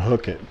and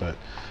unhook it, but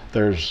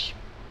there's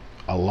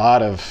a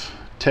lot of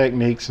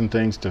techniques and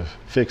things to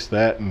fix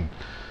that, and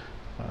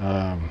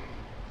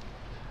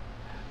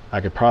I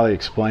could probably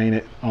explain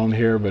it on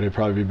here, but it'd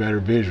probably be better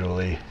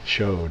visually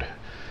showed.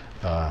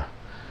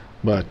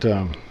 But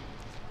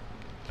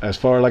as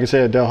far, like I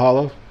said, Dell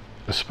Hollow,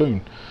 a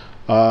spoon.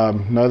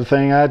 Another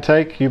thing I'd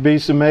take, you'd be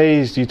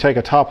amazed, you take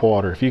a top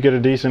water. If you get a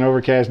decent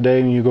overcast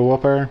day and you go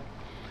up there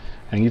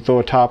and you throw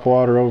a top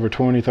water over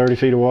 20, 30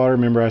 feet of water,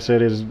 remember I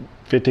said it's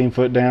 15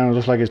 foot down, it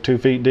looks like it's 2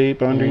 feet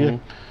deep under you?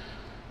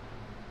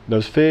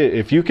 Those fish,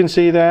 if you can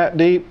see that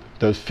deep,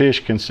 those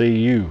fish can see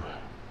you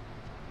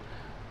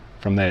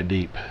from that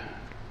deep.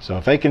 So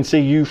if they can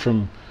see you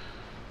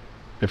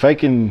if they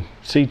can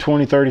see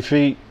 20, 30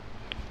 feet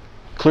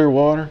clear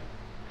water,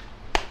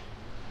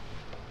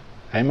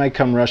 they may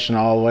come rushing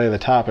all the way to the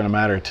top in a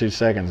matter of 2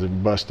 seconds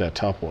and bust that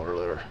top water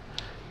lure.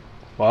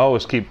 Well, I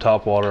always keep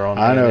top water on.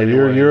 I know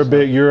you're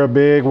a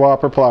big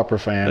Whopper Plopper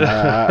fan.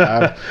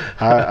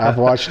 I've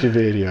watched your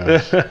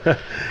videos.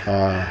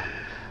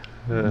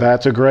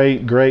 That's a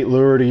great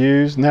lure to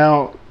use.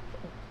 Now,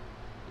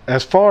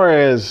 as far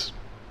as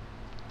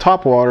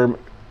top water,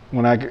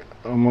 I'm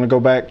going to go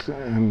back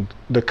to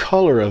the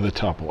color of the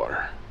top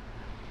water.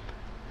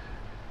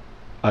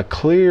 A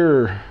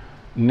clear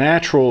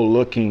natural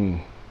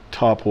looking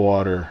top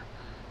water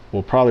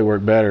will probably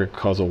work better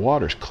because the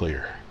water's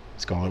clear.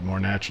 It's going to look more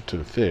natural to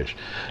the fish.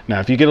 Now,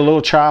 if you get a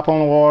little chop on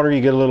the water,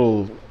 you get a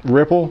little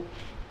ripple,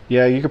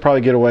 yeah, you could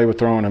probably get away with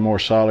throwing a more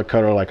solid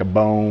color like a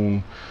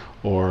bone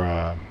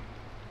or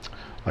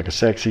like a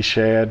sexy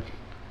shad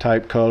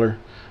type color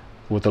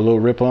with a little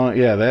ripple on it.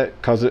 Yeah,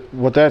 because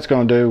what that's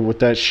going to do with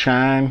that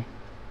shine,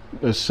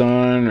 the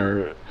sun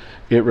or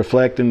it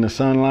reflecting the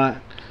sunlight,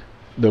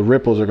 the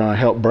ripples are going to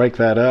help break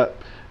that up,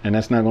 and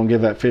that's not going to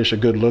give that fish a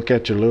good look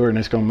at your lure, and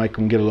it's going to make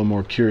them get a little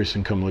more curious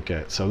and come look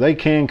at it. So they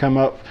can come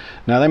up.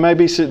 Now they may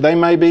be a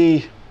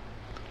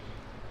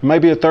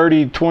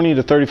 20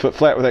 to 30 foot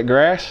flat with that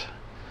grass.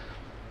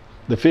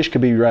 The fish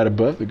could be right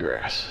above the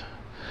grass,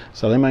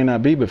 so they may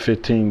not be but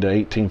 15 to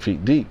 18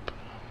 feet deep.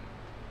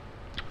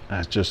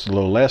 That's just a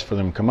little less for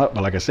them to come up,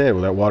 but like I said,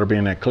 with that water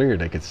being that clear,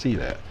 they could see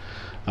that.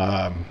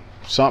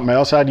 Something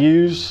else I'd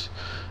use,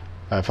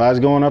 if I was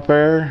going up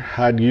there,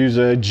 I'd use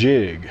a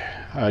jig.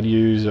 I'd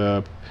use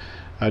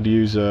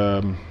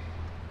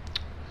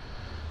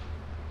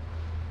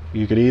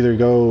you could either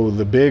go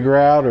the big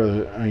route,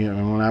 or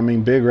when I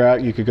mean big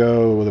route, you could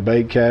go with a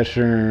bait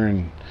catcher.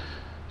 And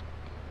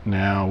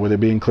now with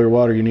it being clear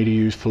water, you need to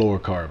use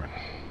fluorocarbon.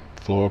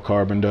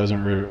 Fluorocarbon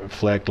doesn't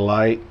reflect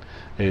light.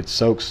 It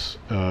soaks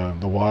the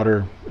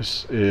water,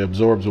 it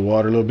absorbs the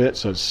water a little bit,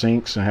 so it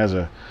sinks and has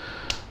a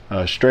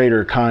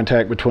straighter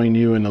contact between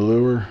you and the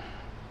lure,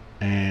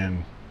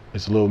 and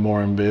it's a little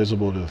more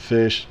invisible to the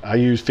fish. I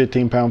use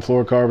 15-pound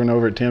fluorocarbon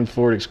over at Tim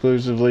Ford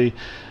exclusively,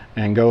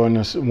 and go in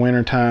the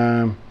winter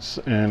time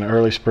and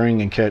early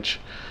spring and catch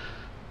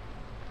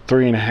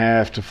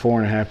 3.5 to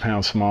 4.5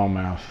 pound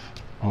smallmouth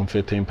on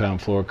 15-pound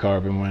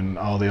fluorocarbon, when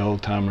all the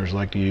old timers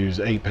like to use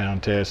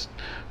 8-pound test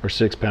or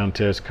 6-pound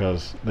test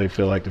because they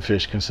feel like the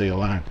fish can see a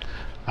line.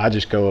 I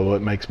just go with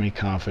what makes me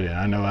confident.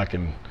 I know I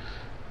can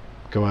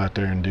go out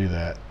there and do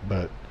that,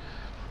 but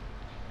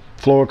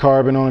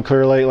fluorocarbon on a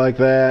clear lake like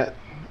that,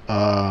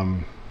 a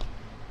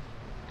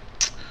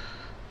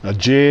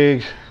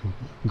jig,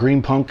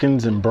 green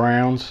pumpkins and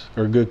browns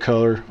are a good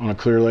color on a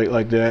clear lake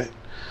like that.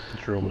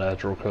 It's real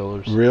natural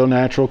colors. Real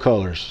natural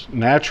colors.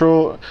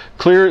 Natural,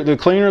 clear. The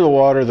cleaner the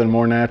water, the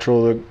more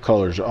natural the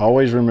colors.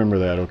 Always remember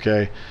that,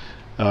 okay?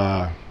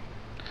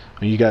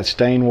 You got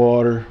stained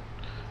water.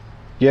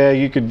 Yeah,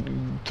 you could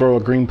throw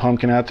a green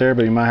pumpkin out there,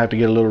 but you might have to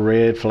get a little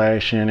red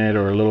flash in it,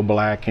 or a little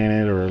black in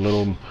it, or a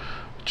little,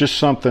 just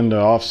something to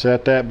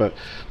offset that. But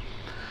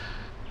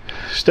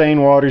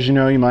stained waters, you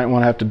might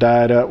want to have to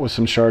dye it up with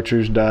some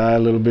chartreuse dye a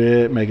little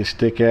bit, make it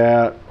stick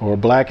out, or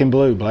black and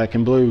blue. Black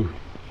and blue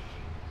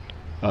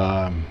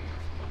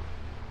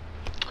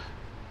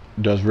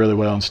does really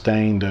well in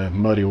stained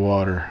muddy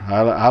water.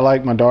 I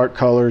like my dark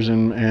colors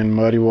in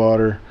muddy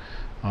water,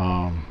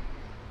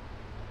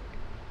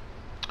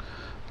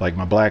 like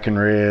my black and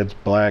reds,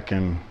 black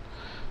and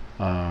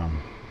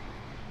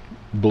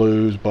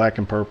blues, black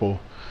and purple,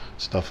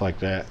 stuff like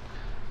that.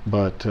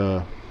 But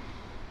as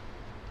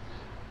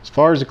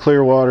far as the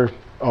clear water,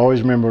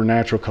 always remember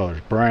natural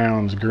colors: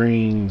 browns,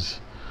 greens,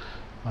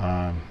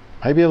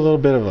 maybe a little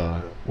bit of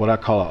a what I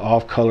call an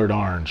off-colored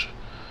orange.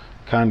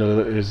 Kind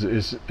of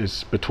is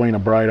between a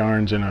bright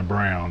orange and a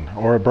brown,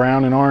 or a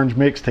brown and orange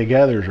mixed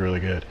together is really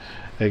good.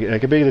 It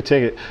could be the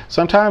ticket.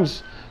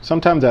 Sometimes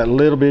that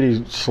little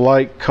bitty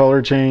slight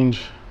color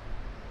change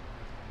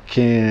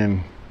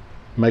can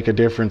make a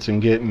difference in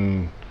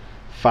getting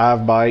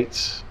 5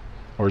 bites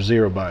or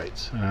 0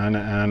 bites. And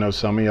I know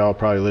some of y'all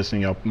probably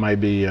listening, y'all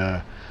might be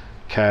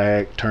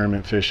kayak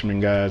tournament fishermen,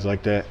 guys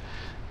like that.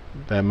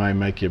 That might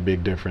make you a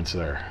big difference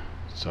there.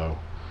 So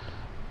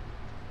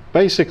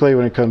basically,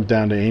 when it comes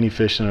down to any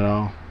fishing at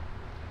all,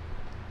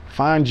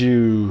 find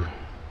you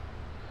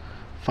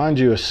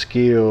a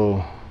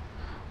skill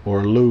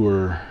or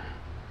lure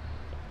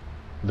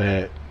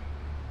that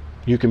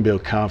you can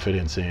build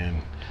confidence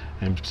in,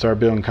 and start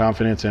building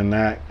confidence in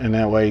that. And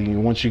that way,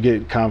 once you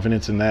get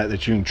confidence in that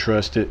you can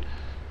trust it,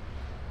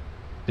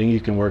 then you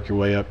can work your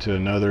way up to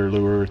another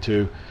lure or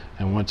two.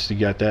 And once you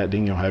got that,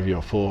 then you'll have a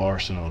full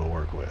arsenal to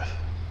work with.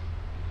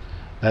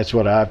 That's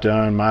what I've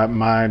done.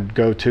 My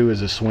go-to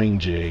is a swing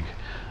jig.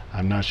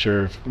 I'm not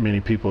sure if many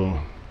people,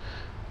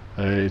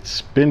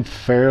 it's been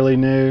fairly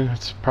new.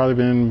 It's probably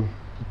been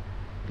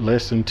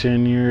less than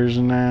 10 years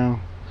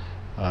now.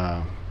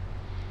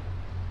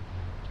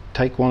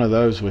 Take one of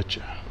those with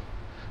you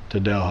to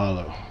Del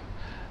Hollow.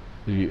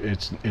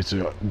 It's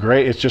a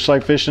great, it's just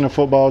like fishing a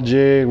football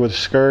jig with a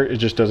skirt. It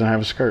just doesn't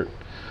have a skirt.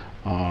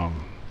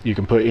 You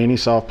can put any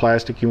soft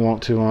plastic you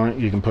want to on it.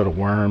 You can put a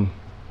worm,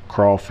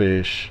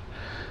 crawfish,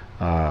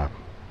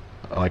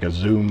 like a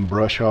Zoom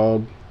brush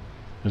hog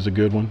is a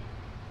good one.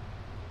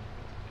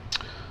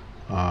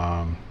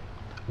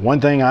 One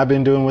thing I've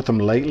been doing with them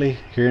lately,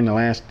 here in the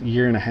last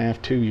 1.5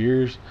 to 2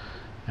 years,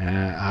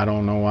 and I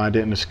don't know why I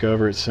didn't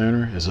discover it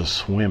sooner, is a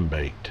swim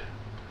bait.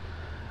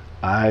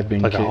 I've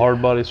been like a hard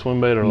body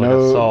swim bait, or like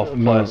a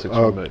soft plastic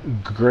swim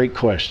bait? Great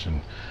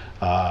question.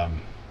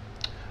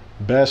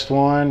 Best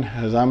one,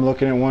 as I'm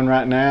looking at one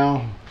right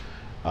now,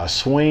 a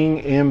Swing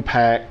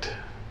Impact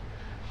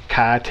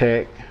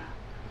Keitech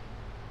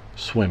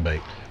swim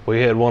bait.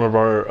 We had one of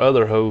our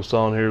other hosts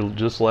on here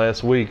just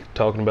last week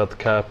talking about the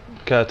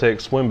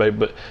Keitech swim bait,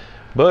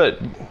 but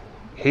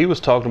he was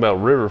talking about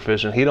river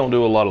fishing. He don't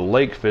do a lot of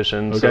lake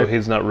fishing, so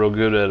he's not real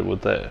good at it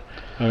with that.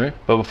 Okay.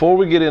 But before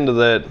we get into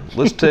that,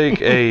 let's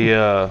take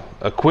a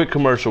quick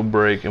commercial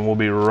break, and we'll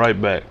be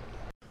right back.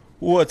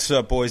 What's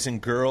up, boys and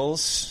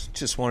girls?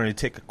 Just wanted to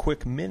take a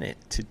quick minute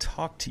to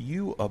talk to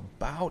you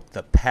about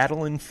the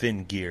Paddle and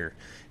Fin gear.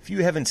 If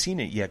you haven't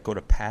seen it yet, go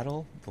to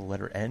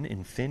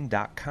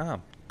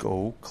paddle_and_fin.com.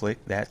 Go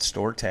click that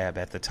store tab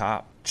at the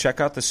top.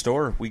 Check out the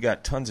store. We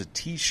got tons of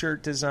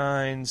t-shirt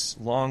designs,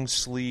 long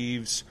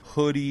sleeves,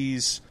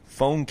 hoodies,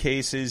 phone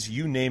cases,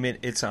 you name it,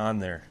 it's on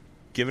there.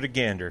 Give it a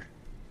gander.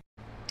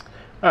 All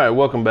right,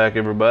 welcome back,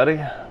 everybody.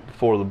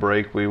 Before the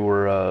break, we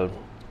were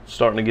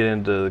starting to get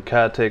into the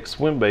Keitech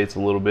swim baits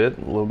a little bit.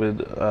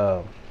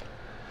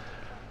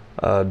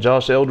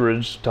 Josh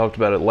Eldridge talked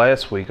about it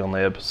last week on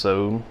the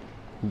episode,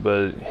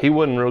 but he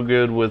wasn't real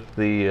good with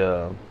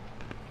the,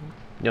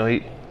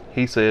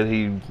 he said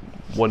he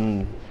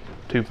wasn't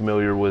too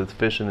familiar with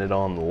fishing it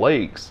on the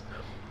lakes.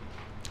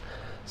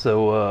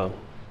 So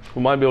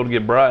we might be able to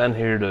get Brian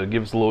here to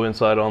give us a little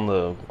insight on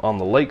the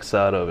lake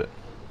side of it.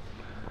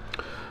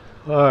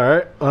 All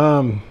right.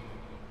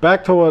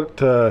 Back to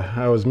what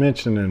I was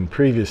mentioning in the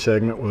previous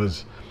segment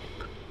was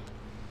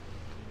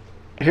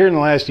here in the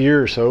last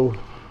year or so,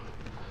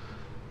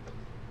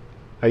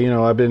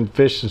 I've been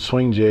fishing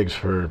swing jigs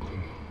for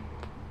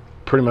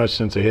pretty much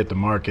since they hit the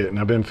market, and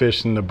I've been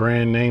fishing the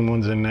brand name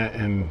ones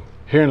and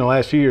here in the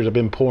last few years I've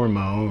been pouring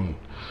my own.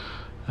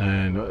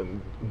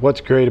 And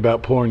what's great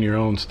about pouring your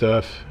own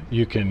stuff,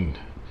 you can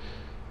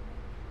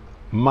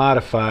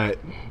modify it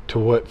to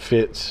what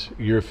fits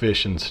your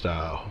fishing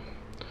style.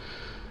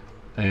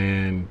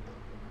 And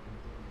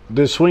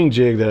this swing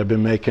jig that I've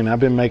been making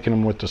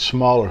them with the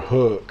smaller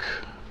hook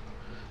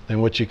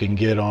than what you can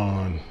get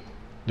on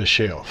the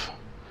shelf.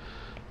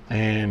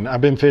 And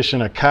I've been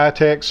fishing a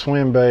Keitech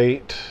swim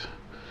bait,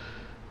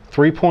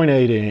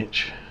 3.8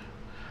 inch.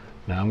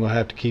 Now I'm gonna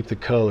have to keep the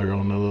color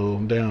on the little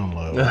down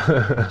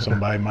low.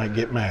 Somebody might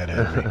get mad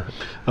at me.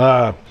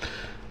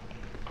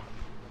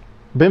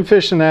 Been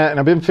fishing that, and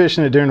I've been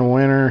fishing it during the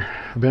winter.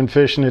 I've been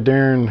fishing it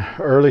during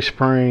early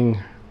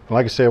spring.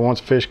 Like I said, once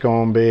fish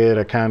go on bed,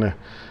 I kind of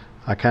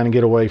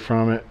get away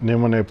from it. And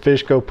then when the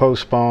fish go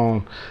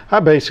post-spawn, I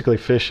basically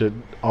fish it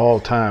all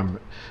the time.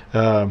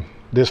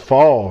 This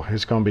fall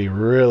is going to be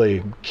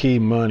really key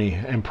money,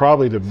 and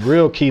probably the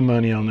real key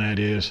money on that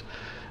is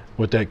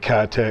with that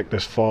Keitech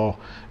this fall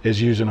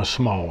is using a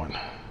small one,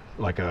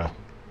 like a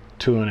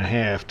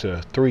 2.5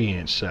 to 3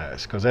 inch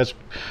size, because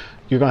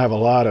you're going to have a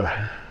lot of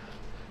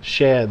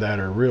shad that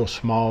are real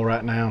small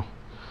right now.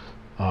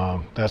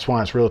 That's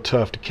why it's real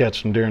tough to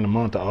catch them during the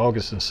month of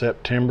August and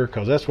September,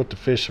 because that's what the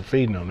fish are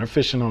feeding on. They're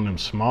fishing on them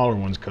smaller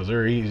ones because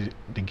they're easy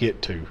to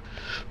get to.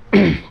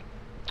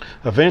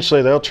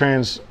 Eventually they'll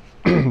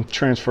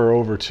transfer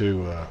over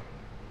to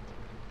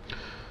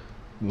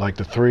like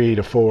the 3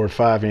 to 4 or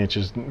 5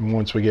 inches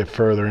once we get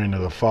further into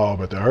the fall,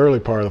 but the early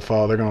part of the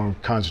fall they're going to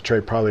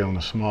concentrate probably on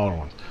the smaller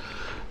ones.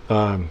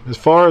 As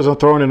far as I'm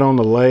throwing it on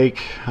the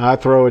lake, I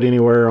throw it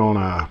anywhere on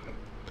a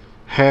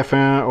half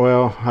ounce,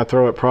 well, I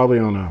throw it probably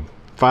on a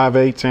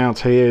 5/8 ounce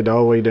head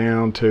all the way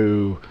down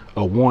to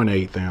a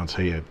 1/8 ounce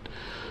head,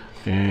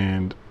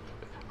 and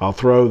I'll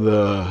throw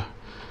the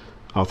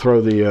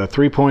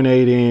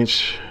 3.8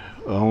 inch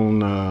on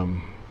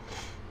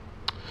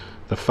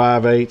the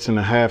 5/8 and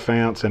a half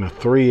ounce and a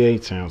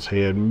 3/8 ounce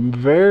head.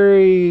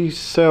 Very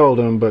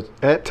seldom, but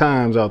at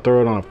times I'll throw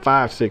it on a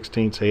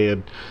 5/16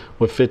 head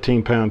with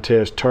 15-pound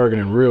test,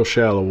 targeting real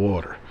shallow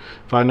water.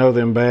 If I know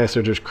them bass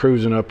are just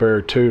cruising up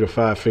there 2 to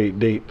 5 feet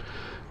deep,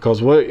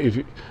 because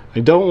I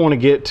don't want to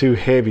get too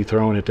heavy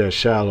throwing it that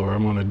shallow, or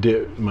I'm going to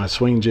dip, my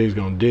swing jig's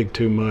going to dig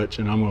too much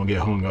and I'm going to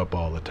get hung up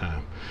all the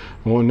time.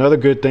 Well, another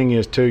good thing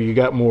is too, you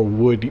got more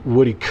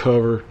woody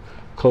cover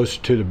closer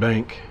to the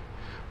bank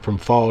from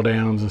fall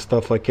downs and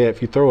stuff like that.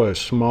 If you throw a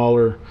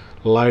smaller,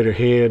 lighter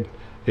head,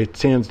 it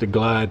tends to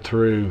glide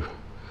through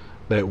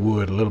that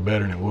wood a little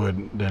better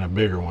than a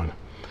bigger one.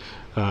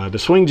 The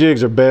swing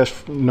jigs are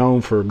best known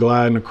for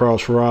gliding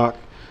across rock.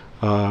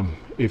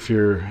 If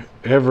you're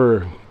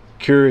ever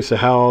curious of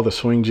how all the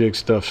swing jig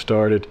stuff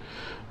started,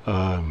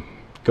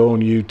 go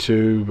on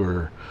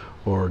YouTube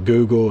or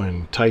Google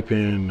and type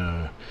in,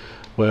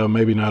 well,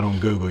 maybe not on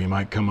Google, you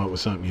might come up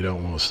with something you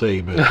don't want to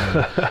see, but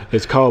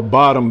it's called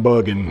bottom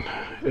bugging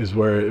is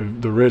where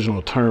the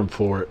original term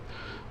for it.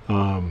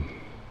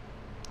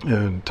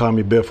 And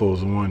Tommy Biffle is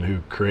the one who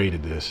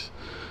created this.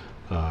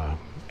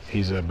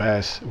 He's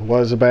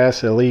was a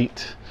Bass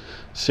Elite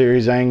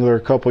Series angler a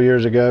couple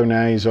years ago.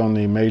 Now he's on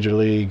the Major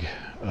League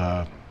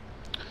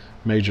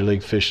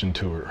Fishing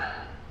Tour,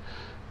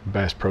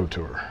 Bass Pro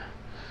Tour.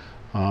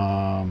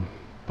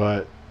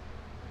 But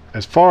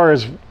as far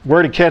as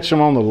where to catch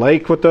them on the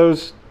lake with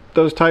those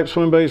type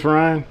swim baits,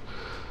 Ryan,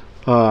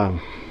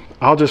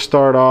 I'll just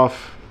start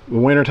off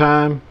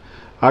wintertime.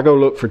 I go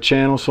look for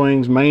channel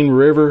swings, main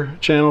river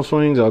channel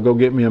swings. I'll go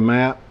get me a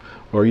map,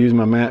 or use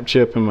my map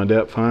chip and my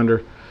depth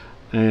finder,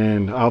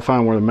 and I'll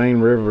find where the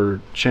main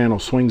river channel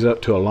swings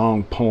up to a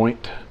long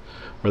point,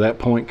 where that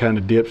point kind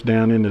of dips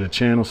down into the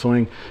channel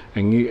swing,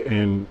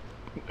 and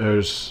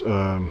there's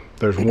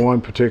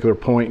one particular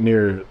point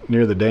near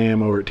the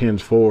dam over at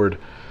Tins Ford.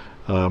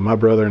 My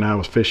brother and I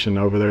was fishing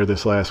over there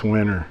this last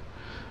winter,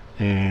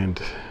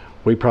 and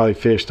we probably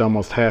fished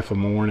almost half a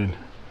morning,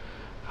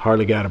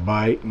 hardly got a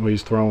bite, and we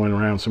was throwing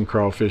around some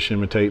crawfish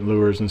imitate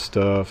lures and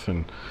stuff,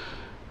 and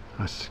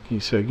he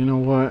said, you know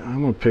what,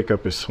 I'm going to pick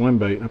up his swim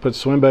bait. I put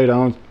swim bait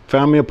on,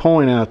 found me a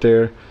point out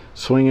there,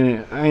 swinging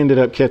it. I ended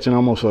up catching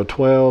almost a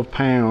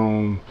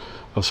 12-pound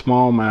of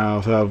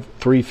smallmouth out of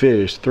 3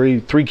 fish,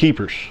 three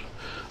keepers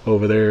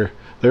over there.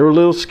 They were a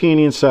little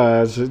skinny in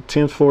size.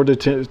 Tins Ford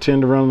tend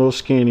to run a little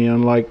skinny,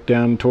 unlike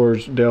down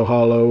towards Del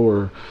Hollow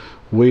or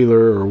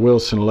Wheeler or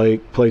Wilson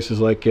Lake,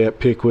 places like that,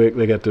 Pickwick.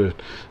 They got their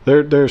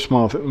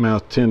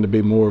smallmouth tend to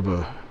be more of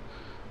a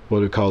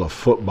what we call a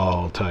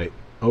football type.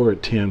 Over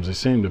at Tim's, they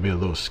seem to be a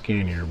little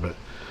skinnier, but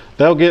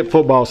they'll get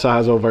football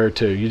size over there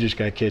too. You just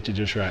got to catch it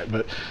just right.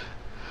 But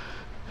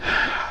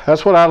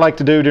that's what I like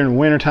to do during the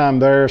wintertime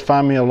there, is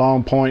find me a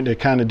long point that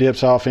kind of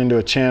dips off into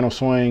a channel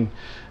swing,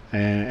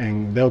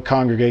 and they'll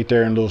congregate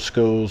there in little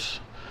schools.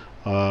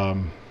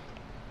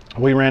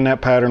 We ran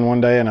that pattern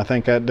one day, and I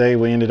think that day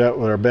we ended up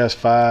with our best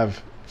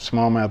 5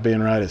 smallmouth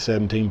being right at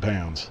 17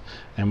 pounds.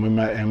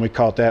 And we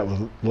caught that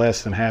with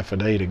less than half a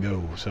day to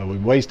go. So we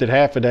wasted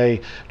half a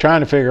day trying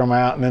to figure them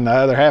out, and then the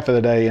other half of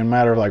the day, in a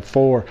matter of like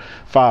 4 or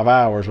 5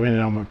 hours, we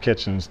ended up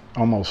catching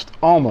almost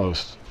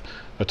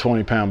a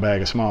 20-pound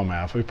bag of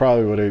smallmouth. We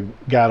probably would have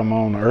got them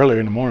on earlier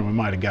in the morning. We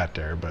might have got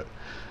there, but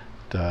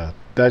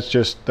that's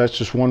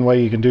just one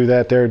way you can do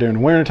that there during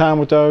the wintertime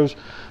with those.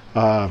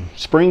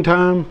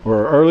 Springtime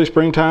or early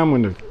springtime,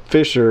 when the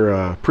fish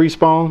are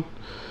pre-spawn,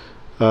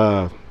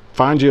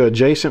 find you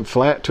adjacent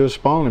flat to a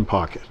spawning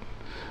pocket.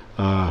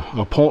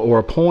 A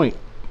point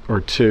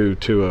or two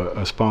to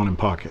a spawning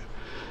pocket.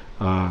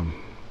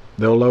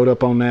 They'll load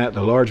up on that. The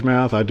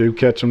largemouth, I do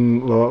catch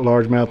them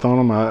largemouth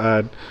on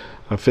them.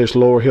 I fish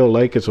Lower Hill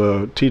Lake. It's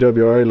a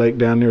TWRA lake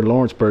down near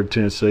Lawrenceburg,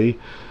 Tennessee.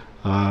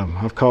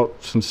 I've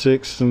caught some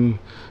 6 and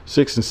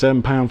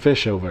 7 pound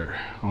fish over there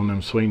on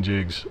them swing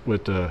jigs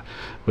with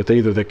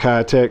either the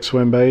Kitech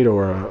swim bait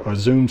or a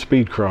Zoom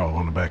speed crawl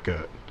on the back of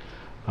it.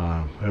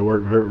 They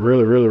work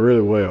really, really,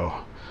 really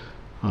well.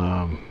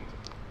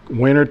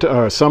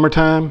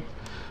 Summertime,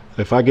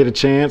 if I get a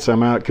chance,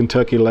 I'm out at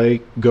Kentucky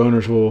Lake,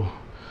 Gunnersville,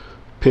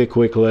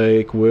 Pickwick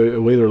Lake,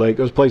 Wheeler Lake.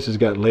 Those places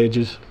got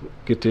ledges.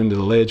 Get into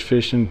the ledge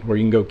fishing where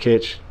you can go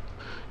catch,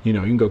 you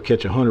can go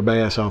catch 100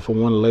 bass off of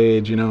one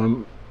ledge,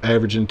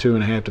 averaging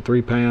 2.5 to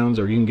 3 pounds,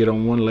 or you can get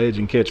on one ledge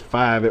and catch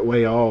 5 that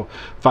weigh all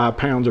 5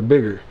 pounds or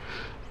bigger.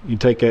 You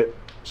take that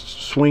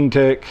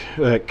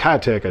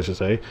Kitech, I should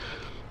say,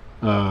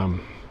 and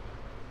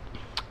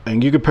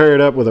you could pair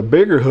it up with a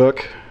bigger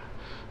hook,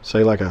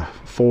 say like a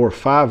 4 or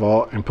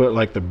 5/0, and put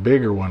like the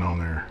bigger one on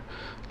there.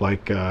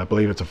 Like I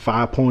believe it's a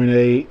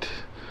 5.8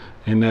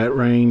 in that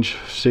range,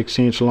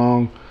 6-inch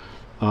long.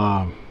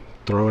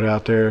 Throw it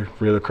out there,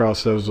 reel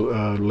across those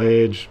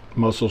ledge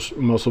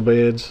mussel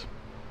beds.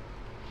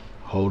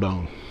 Hold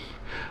on.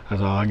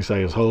 That's all I can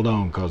say is hold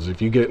on, because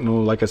if you get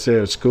like I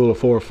said, a school of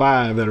 4 or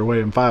 5 that are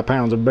weighing 5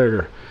 pounds or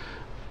bigger,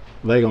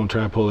 they gonna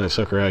try to pull that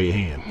sucker out of your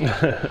hand.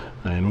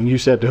 And when you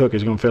set the hook,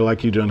 it's gonna feel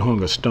like you done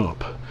hung a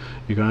stump.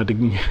 You're gonna have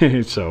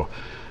to so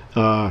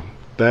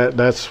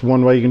that's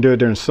one way you can do it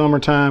during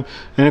summertime.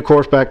 And of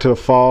course, back to the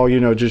fall,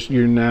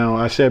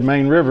 I said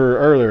main river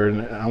earlier,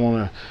 and I want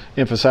to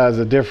emphasize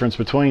the difference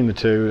between the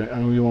two.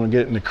 You want to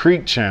get in the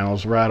creek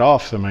channels right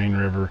off the main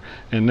river,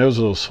 and those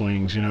little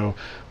swings,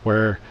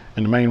 where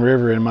in the main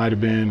river it might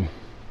have been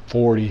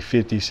 40,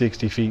 50,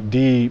 60 feet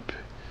deep.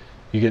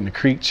 You get in the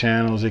creek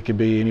channels, it could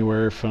be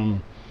anywhere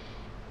from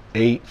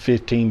 8,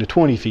 15 to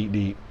 20 feet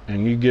deep.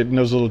 And you get in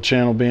those little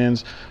channel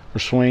bends or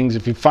swings.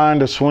 If you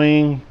find a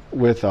swing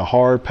with a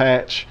hard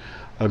patch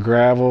of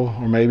gravel,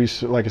 or maybe,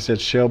 like I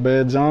said, shell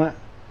beds on it,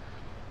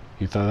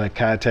 you throw that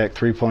Kitech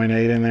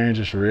 3.8 in there and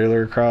just reel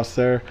her across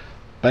there,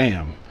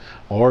 bam.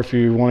 Or if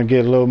you want to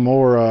get a little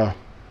more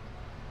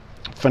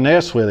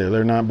finesse with it,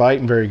 they're not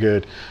biting very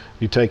good,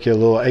 you take your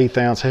little 1/8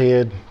 ounce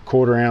head,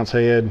 1/4 ounce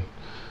head,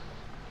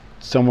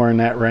 somewhere in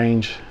that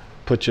range,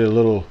 put you a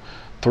little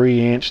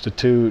 3-inch to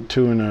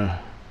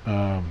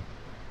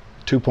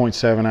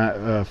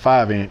 2.7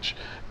 5-inch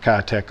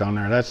Kitech on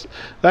there. That's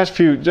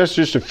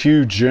just a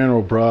few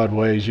general broad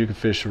ways you can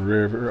fish a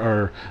river,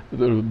 or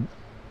the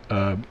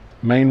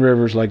main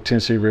rivers like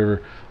Tennessee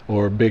River,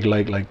 or a big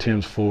lake like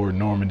Thames Ford,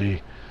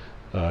 Normandy,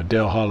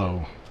 Del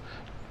Hollow,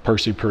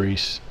 Percy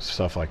Priest,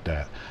 stuff like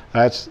that.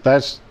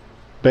 That's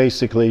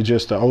basically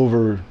just the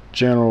over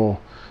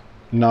general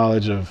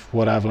knowledge of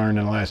what I've learned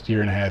in the last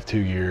 1.5 to 2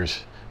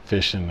 years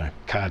fishing the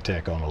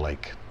Kitech on the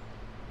lake.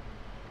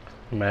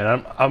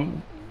 Man,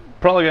 I'm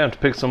probably gonna have to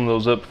pick some of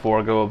those up before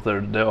I go up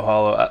there to Del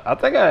Hollow. I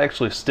think I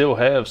actually still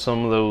have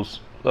some of those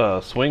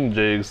swing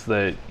jigs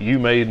that you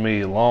made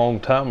me a long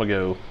time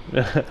ago.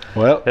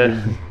 Well,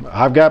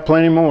 I've got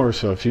plenty more,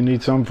 so if you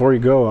need something before you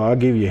go, I'll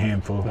give you a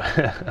handful.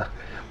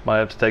 Might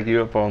have to take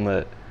you up on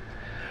that.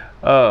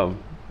 All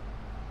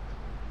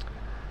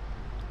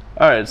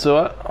right,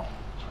 so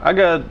I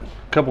got a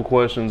couple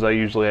questions I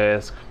usually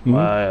ask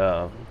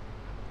my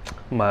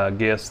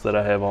guests that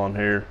I have on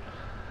here.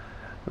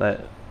 I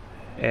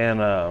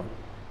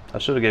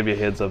should have gave you a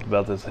heads up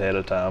about this ahead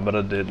of time, but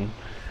I didn't.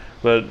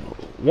 But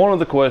one of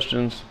the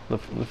questions, the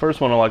first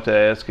one I like to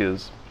ask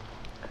is,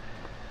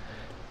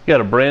 you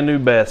got a brand new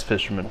bass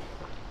fisherman.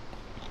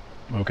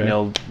 Okay. You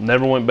know,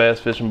 never went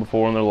bass fishing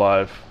before in their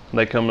life.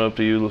 They come up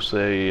to you, let's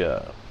say,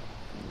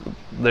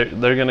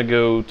 they're going to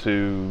go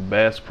to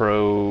Bass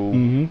Pro,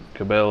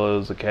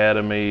 Cabela's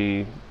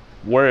Academy,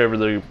 wherever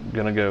they're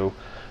going to go.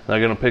 They're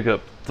going to pick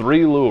up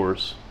 3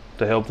 lures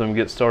to help them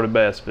get started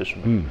bass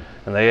fishing.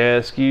 And they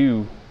ask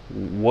you,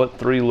 what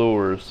 3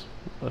 lures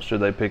should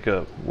they pick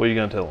up? What are you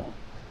going to tell them?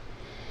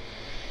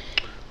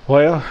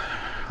 Well,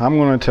 I'm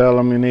going to tell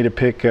them you need to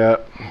pick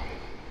up,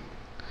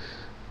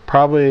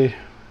 probably,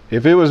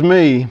 if it was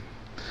me,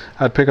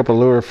 I'd pick up a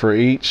lure for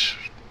each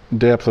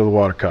depth of the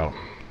water column.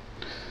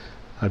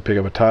 I'd pick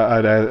up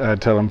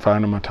I'd tell them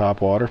find them a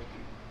top water.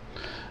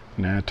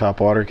 Now, top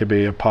water could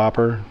be a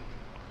popper,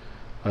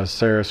 a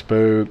Sarah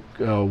Spook,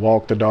 a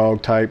walk the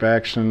dog type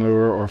action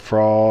lure, or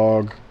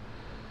frog,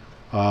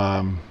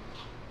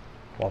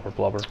 Whopper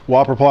Plopper.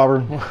 Whopper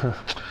Plopper,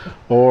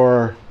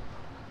 or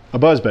a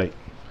buzzbait.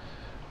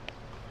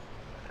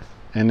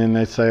 And then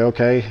they say,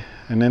 okay,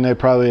 and then they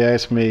probably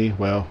ask me,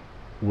 well,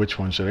 which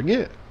one should I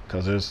get?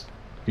 Because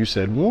you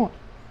said 1,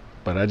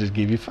 but I just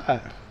give you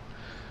 5.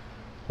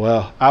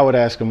 Well, I would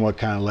ask them, what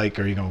kind of lake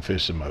are you going to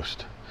fish the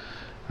most?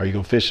 Are you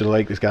going to fish a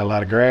lake that's got a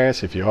lot of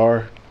grass? If you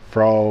are,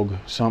 frog,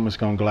 something that's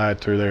going to glide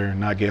through there and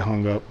not get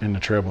hung up in the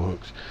treble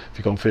hooks. If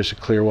you're going to fish a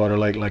clear water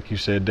lake, like you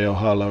said, Dale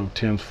Hollow,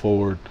 Thames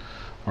Ford,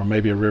 or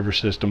maybe a river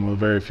system with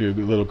very few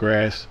little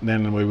grass,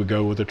 then we would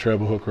go with a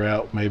treble hook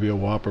route, maybe a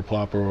Whopper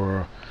Plopper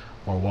or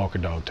a Walker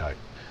Dog type.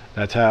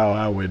 That's how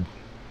I would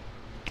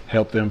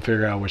help them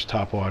figure out which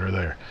top water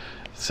there.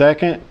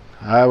 Second,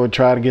 I would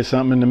try to get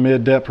something in the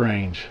mid depth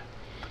range.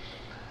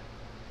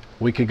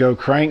 We could go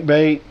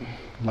crankbait,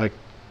 like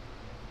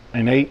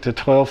an 8 to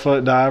 12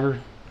 foot diver,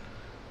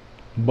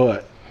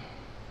 but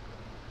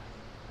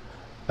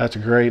that's a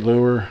great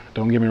lure.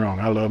 Don't get me wrong,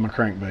 I love my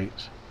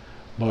crankbaits,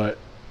 but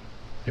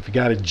if you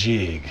got a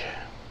jig,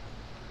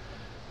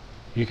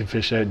 you can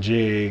fish that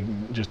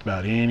jig just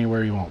about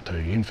anywhere you want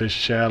to. You can fish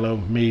shallow,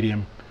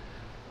 medium,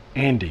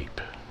 and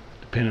deep,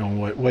 depending on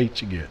what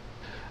weight you get.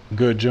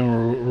 Good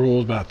general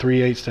rules, about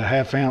 3/8 to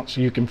 1/2 ounce.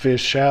 You can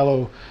fish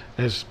shallow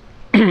as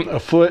a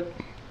foot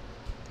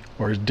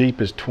or as deep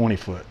as 20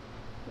 foot.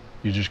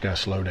 You just got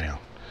to slow down.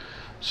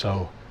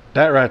 So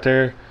that right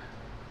there,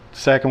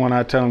 second one,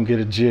 I tell them get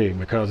a jig,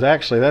 because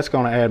actually that's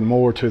going to add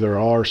more to their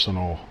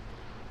arsenal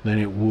than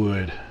it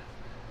would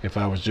if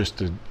I was just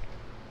to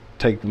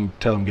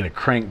tell them get a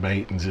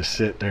crankbait and just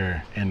sit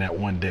there in that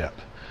one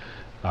depth.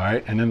 All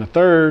right, and then the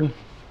third,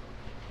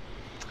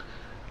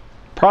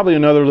 probably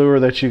another lure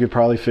that you could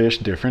probably fish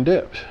different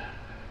depths.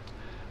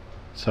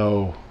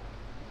 So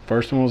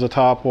first one was a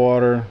top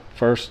water,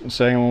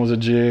 second one was a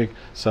jig,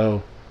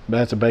 so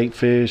that's a bait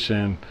fish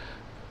and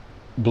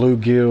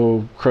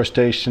bluegill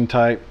crustacean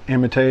type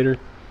imitator.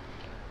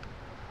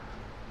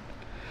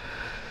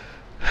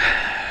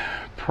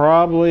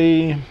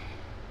 Probably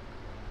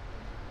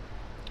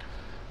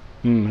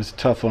it's a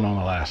tough one on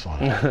the last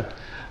one.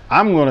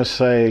 I'm going to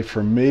say,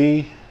 for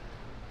me,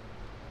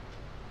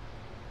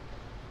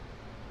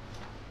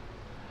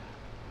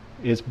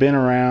 it's been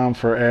around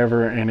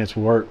forever and it's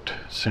worked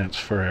since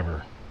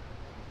forever.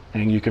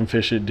 And you can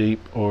fish it deep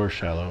or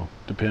shallow,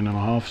 depending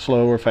on how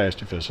slow or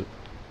fast you fish it.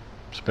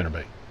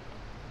 Spinnerbait.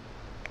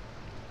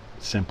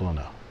 Simple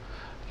enough.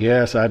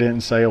 Yes, I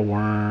didn't say a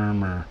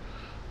worm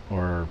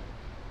or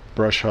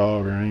brush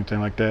hog or anything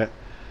like that.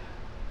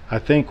 I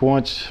think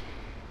once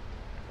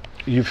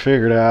you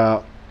figure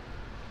out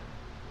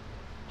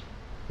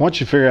how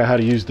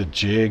to use the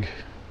jig,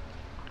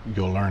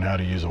 you'll learn how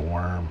to use a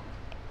worm,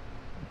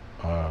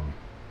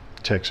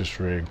 Texas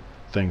rig,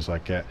 things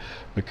like that,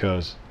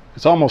 because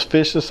it's almost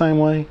fished the same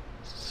way,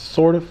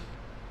 sort of.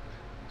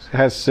 It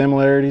has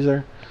similarities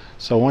there.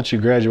 So once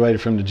you graduated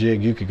from the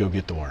jig, you could go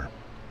get the worm.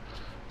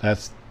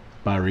 That's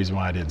my reason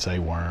why I didn't say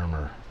worm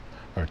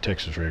or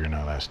Texas rig or none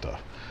of that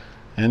stuff.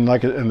 And the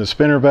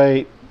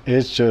spinnerbait,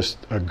 it's just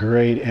a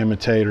great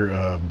imitator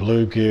of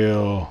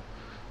bluegill,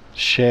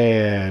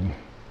 shad,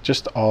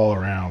 just all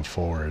around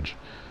forage.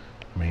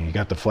 I mean, you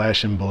got the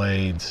flashing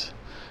blades,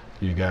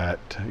 you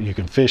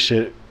can fish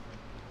it.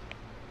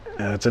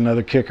 That's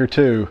another kicker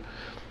too.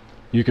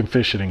 You can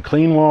fish it in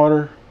clean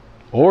water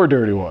or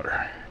dirty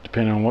water,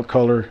 depending on what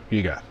color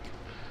you got.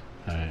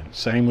 And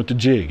same with the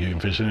jig, you can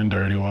fish it in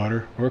dirty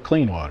water or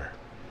clean water.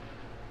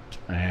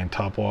 And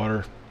top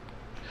water,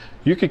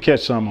 you could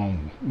catch some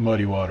on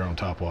muddy water on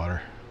top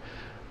water,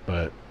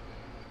 but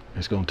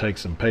It's going to take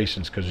some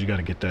patience because you got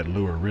to get that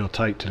lure real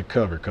tight to the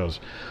cover. Because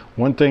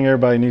one thing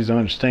everybody needs to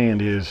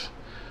understand is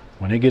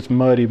when it gets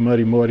muddy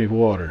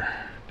water,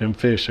 them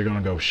fish are going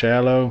to go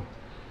shallow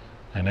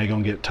and they're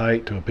going to get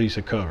tight to a piece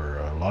of cover,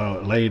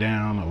 a lay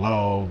down, a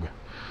log,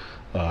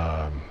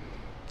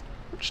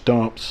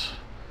 stumps,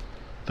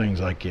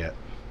 things like that.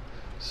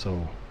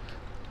 So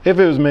if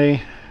it was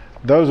me,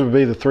 those would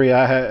be the three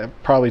I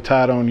had probably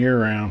tied on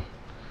year-round: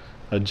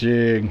 a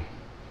jig,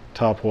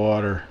 top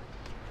water,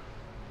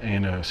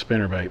 and a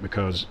spinnerbait.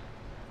 Because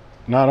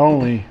not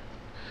only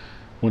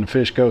when the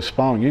fish go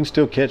spawn, you can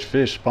still catch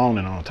fish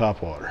spawning on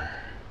top water.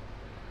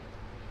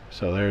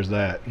 So there's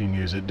that. You can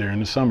use it during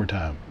the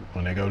summertime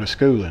when they go to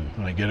schooling,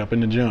 when they get up in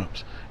the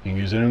jumps. You can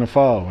use it in the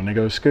fall when they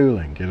go to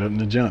schooling, get up in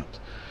the jumps.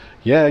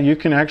 Yeah, you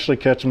can actually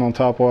catch them on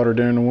top water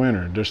during the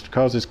winter. Just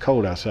because it's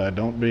cold outside,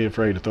 don't be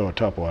afraid to throw a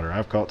top water.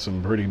 I've caught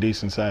some pretty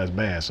decent sized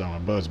bass on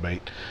a buzzbait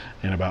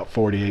in about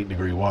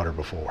 48-degree water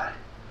before.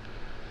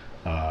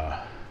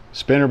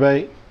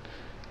 Spinnerbait, you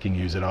can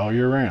use it all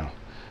year round.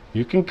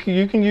 You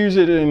can use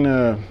it in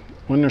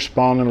when they're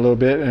spawning a little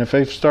bit, and if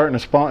they're starting to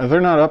spawn, if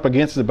they're not up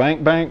against the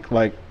bank,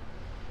 like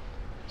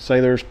say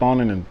they're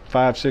spawning in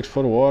 5-6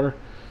 foot of water,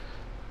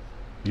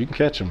 you can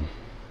catch them.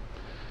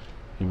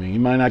 I mean, you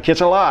might not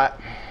catch a lot,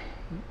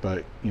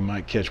 but you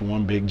might catch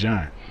one big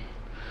giant.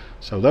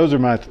 So those are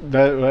my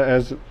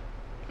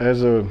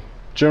as a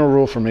general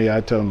rule for me.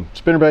 I tell them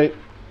spinnerbait,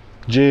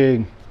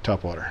 jig,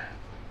 top water.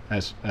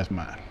 That's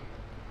mine.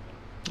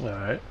 All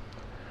right.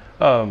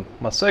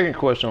 My second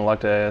question I'd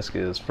like to ask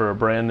is for a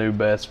brand new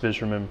bass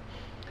fisherman.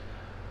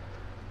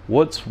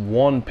 What's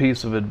one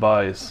piece of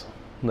advice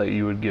that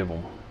you would give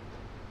them?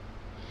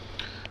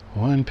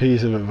 One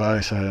piece of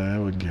advice I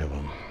would give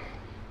them.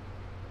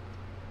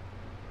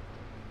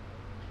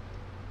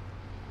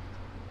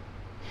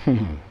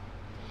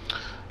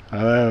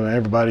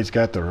 Everybody's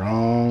got their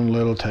own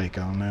little take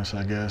on this,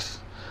 I guess.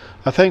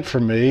 I think for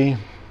me,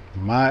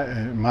 my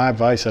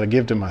advice that I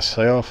give to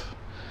myself,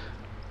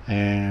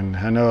 and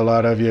I know a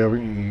lot of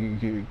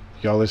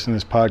y'all listen to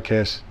this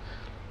podcast,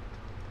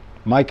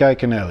 Mike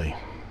Iaconelli,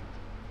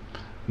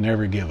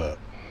 never give up.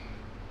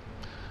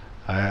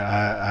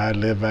 I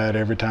live that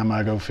every time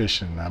I go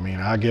fishing. I mean,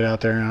 I get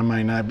out there and I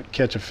might not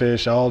catch a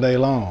fish all day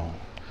long,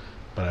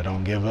 but I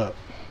don't give up.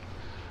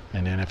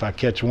 And then if I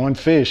catch one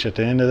fish at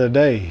the end of the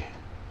day,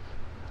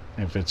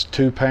 if it's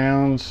 2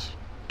 pounds,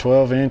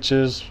 12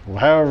 inches,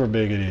 however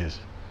big it is,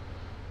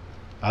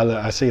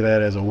 I see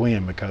that as a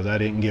win because I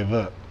didn't give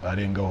up. I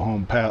didn't go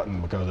home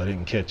pouting because I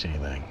didn't catch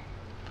anything.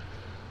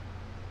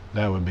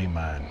 That would be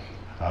mine.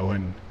 I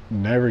wouldn't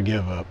never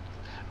give up.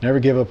 Never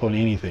give up on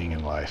anything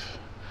in life.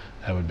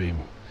 That would be,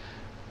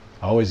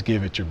 always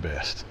give it your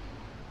best.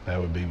 That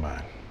would be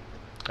mine.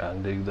 I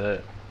dig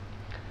that.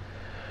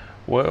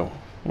 Well,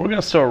 we're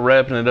going to start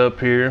wrapping it up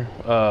here.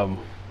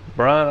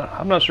 Brian,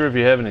 I'm not sure if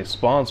you have any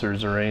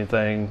sponsors or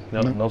anything.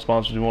 No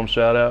sponsors you want to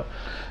shout out?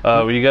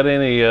 You got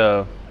any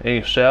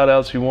shout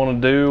outs you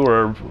want to do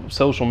or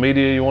social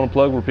media you want to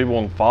plug where people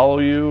can follow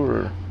you?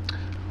 Or?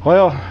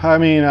 Well, I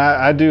mean,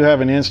 I do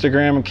have an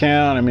Instagram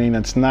account. I mean,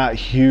 it's not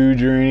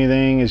huge or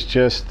anything. It's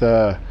just,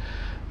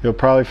 you'll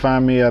probably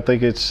find me, I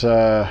think it's,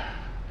 this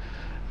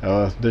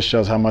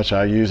shows how much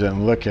I use it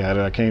and look at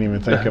it. I can't even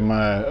think of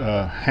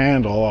my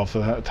handle off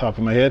the top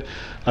of my head.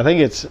 I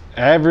think it's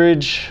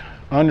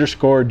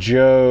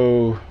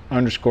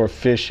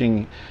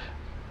average_Joe_fishing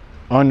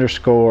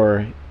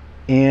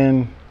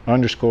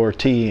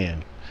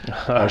 _in_TN.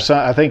 Or so,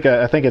 I think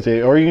it's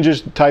it. Or you can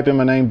just type in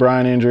my name,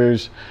 Brian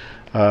Andrews.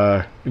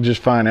 You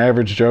just find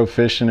Average Joe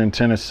Fishing in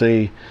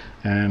Tennessee,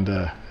 and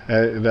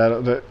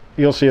that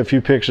you'll see a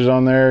few pictures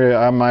on there.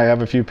 I might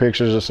have a few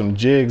pictures of some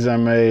jigs I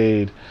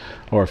made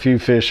or a few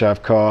fish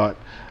I've caught.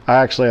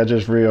 I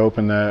just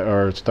reopened that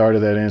or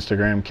started that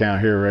Instagram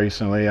account here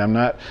recently.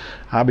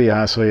 I'll be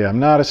honest with you, I'm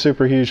not a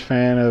super huge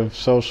fan of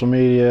social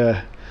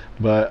media,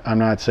 but I'm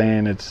not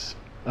saying it's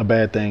a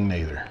bad thing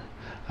neither.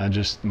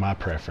 Just my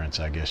preference,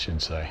 I guess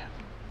you'd say.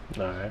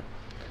 All right.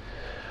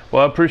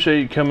 Well, I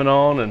appreciate you coming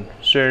on and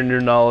sharing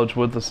your knowledge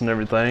with us and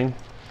everything.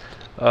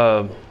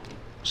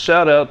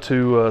 Shout out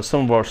to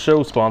some of our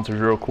show sponsors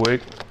real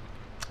quick.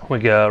 We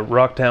got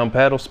Rocktown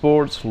Paddle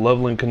Sports,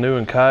 Loveland Canoe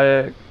and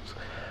Kayaks,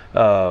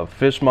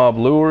 Fish Mob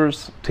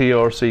Lures,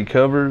 TRC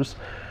Covers,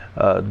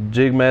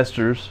 Jig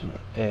Masters,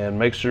 and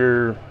make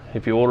sure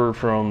if you order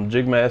from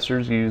Jig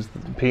Masters, use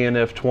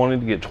PNF20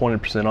 to get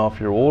 20% off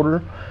your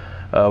order.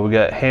 We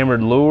got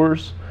Hammered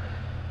Lures,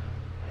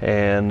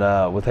 and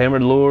with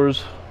Hammered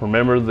Lures,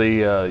 remember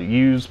the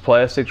used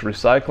plastics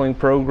recycling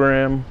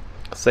program.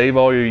 Save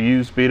all your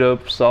used beat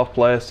up soft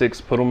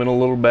plastics, put them in a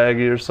little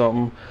baggie or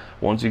something.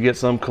 Once you get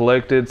some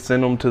collected,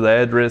 send them to the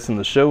address in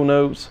the show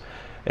notes,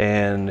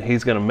 and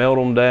he's going to melt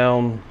them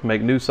down,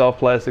 make new soft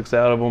plastics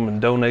out of them,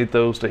 and donate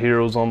those to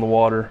Heroes on the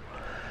Water.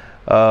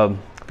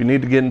 If you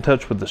need to get in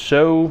touch with the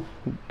show,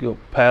 go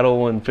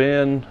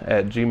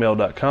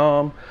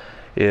paddleandfin@gmail.com.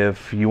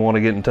 If you want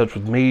to get in touch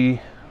with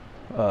me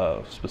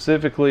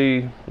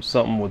specifically,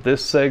 something with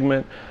this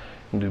segment,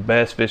 you can do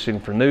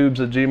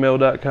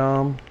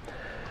bassfishingfornoobs@gmail.com.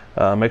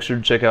 Make sure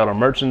to check out our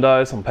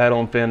merchandise on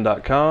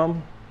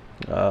paddleandfin.com.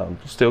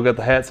 Still got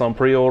the hats on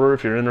pre-order.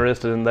 If you're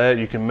interested in that,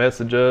 you can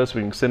message us.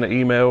 We can send an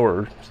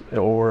email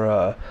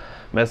or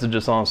message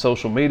us on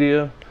social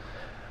media.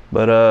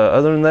 But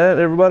other than that,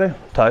 everybody,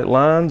 tight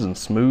lines and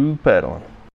smooth paddling.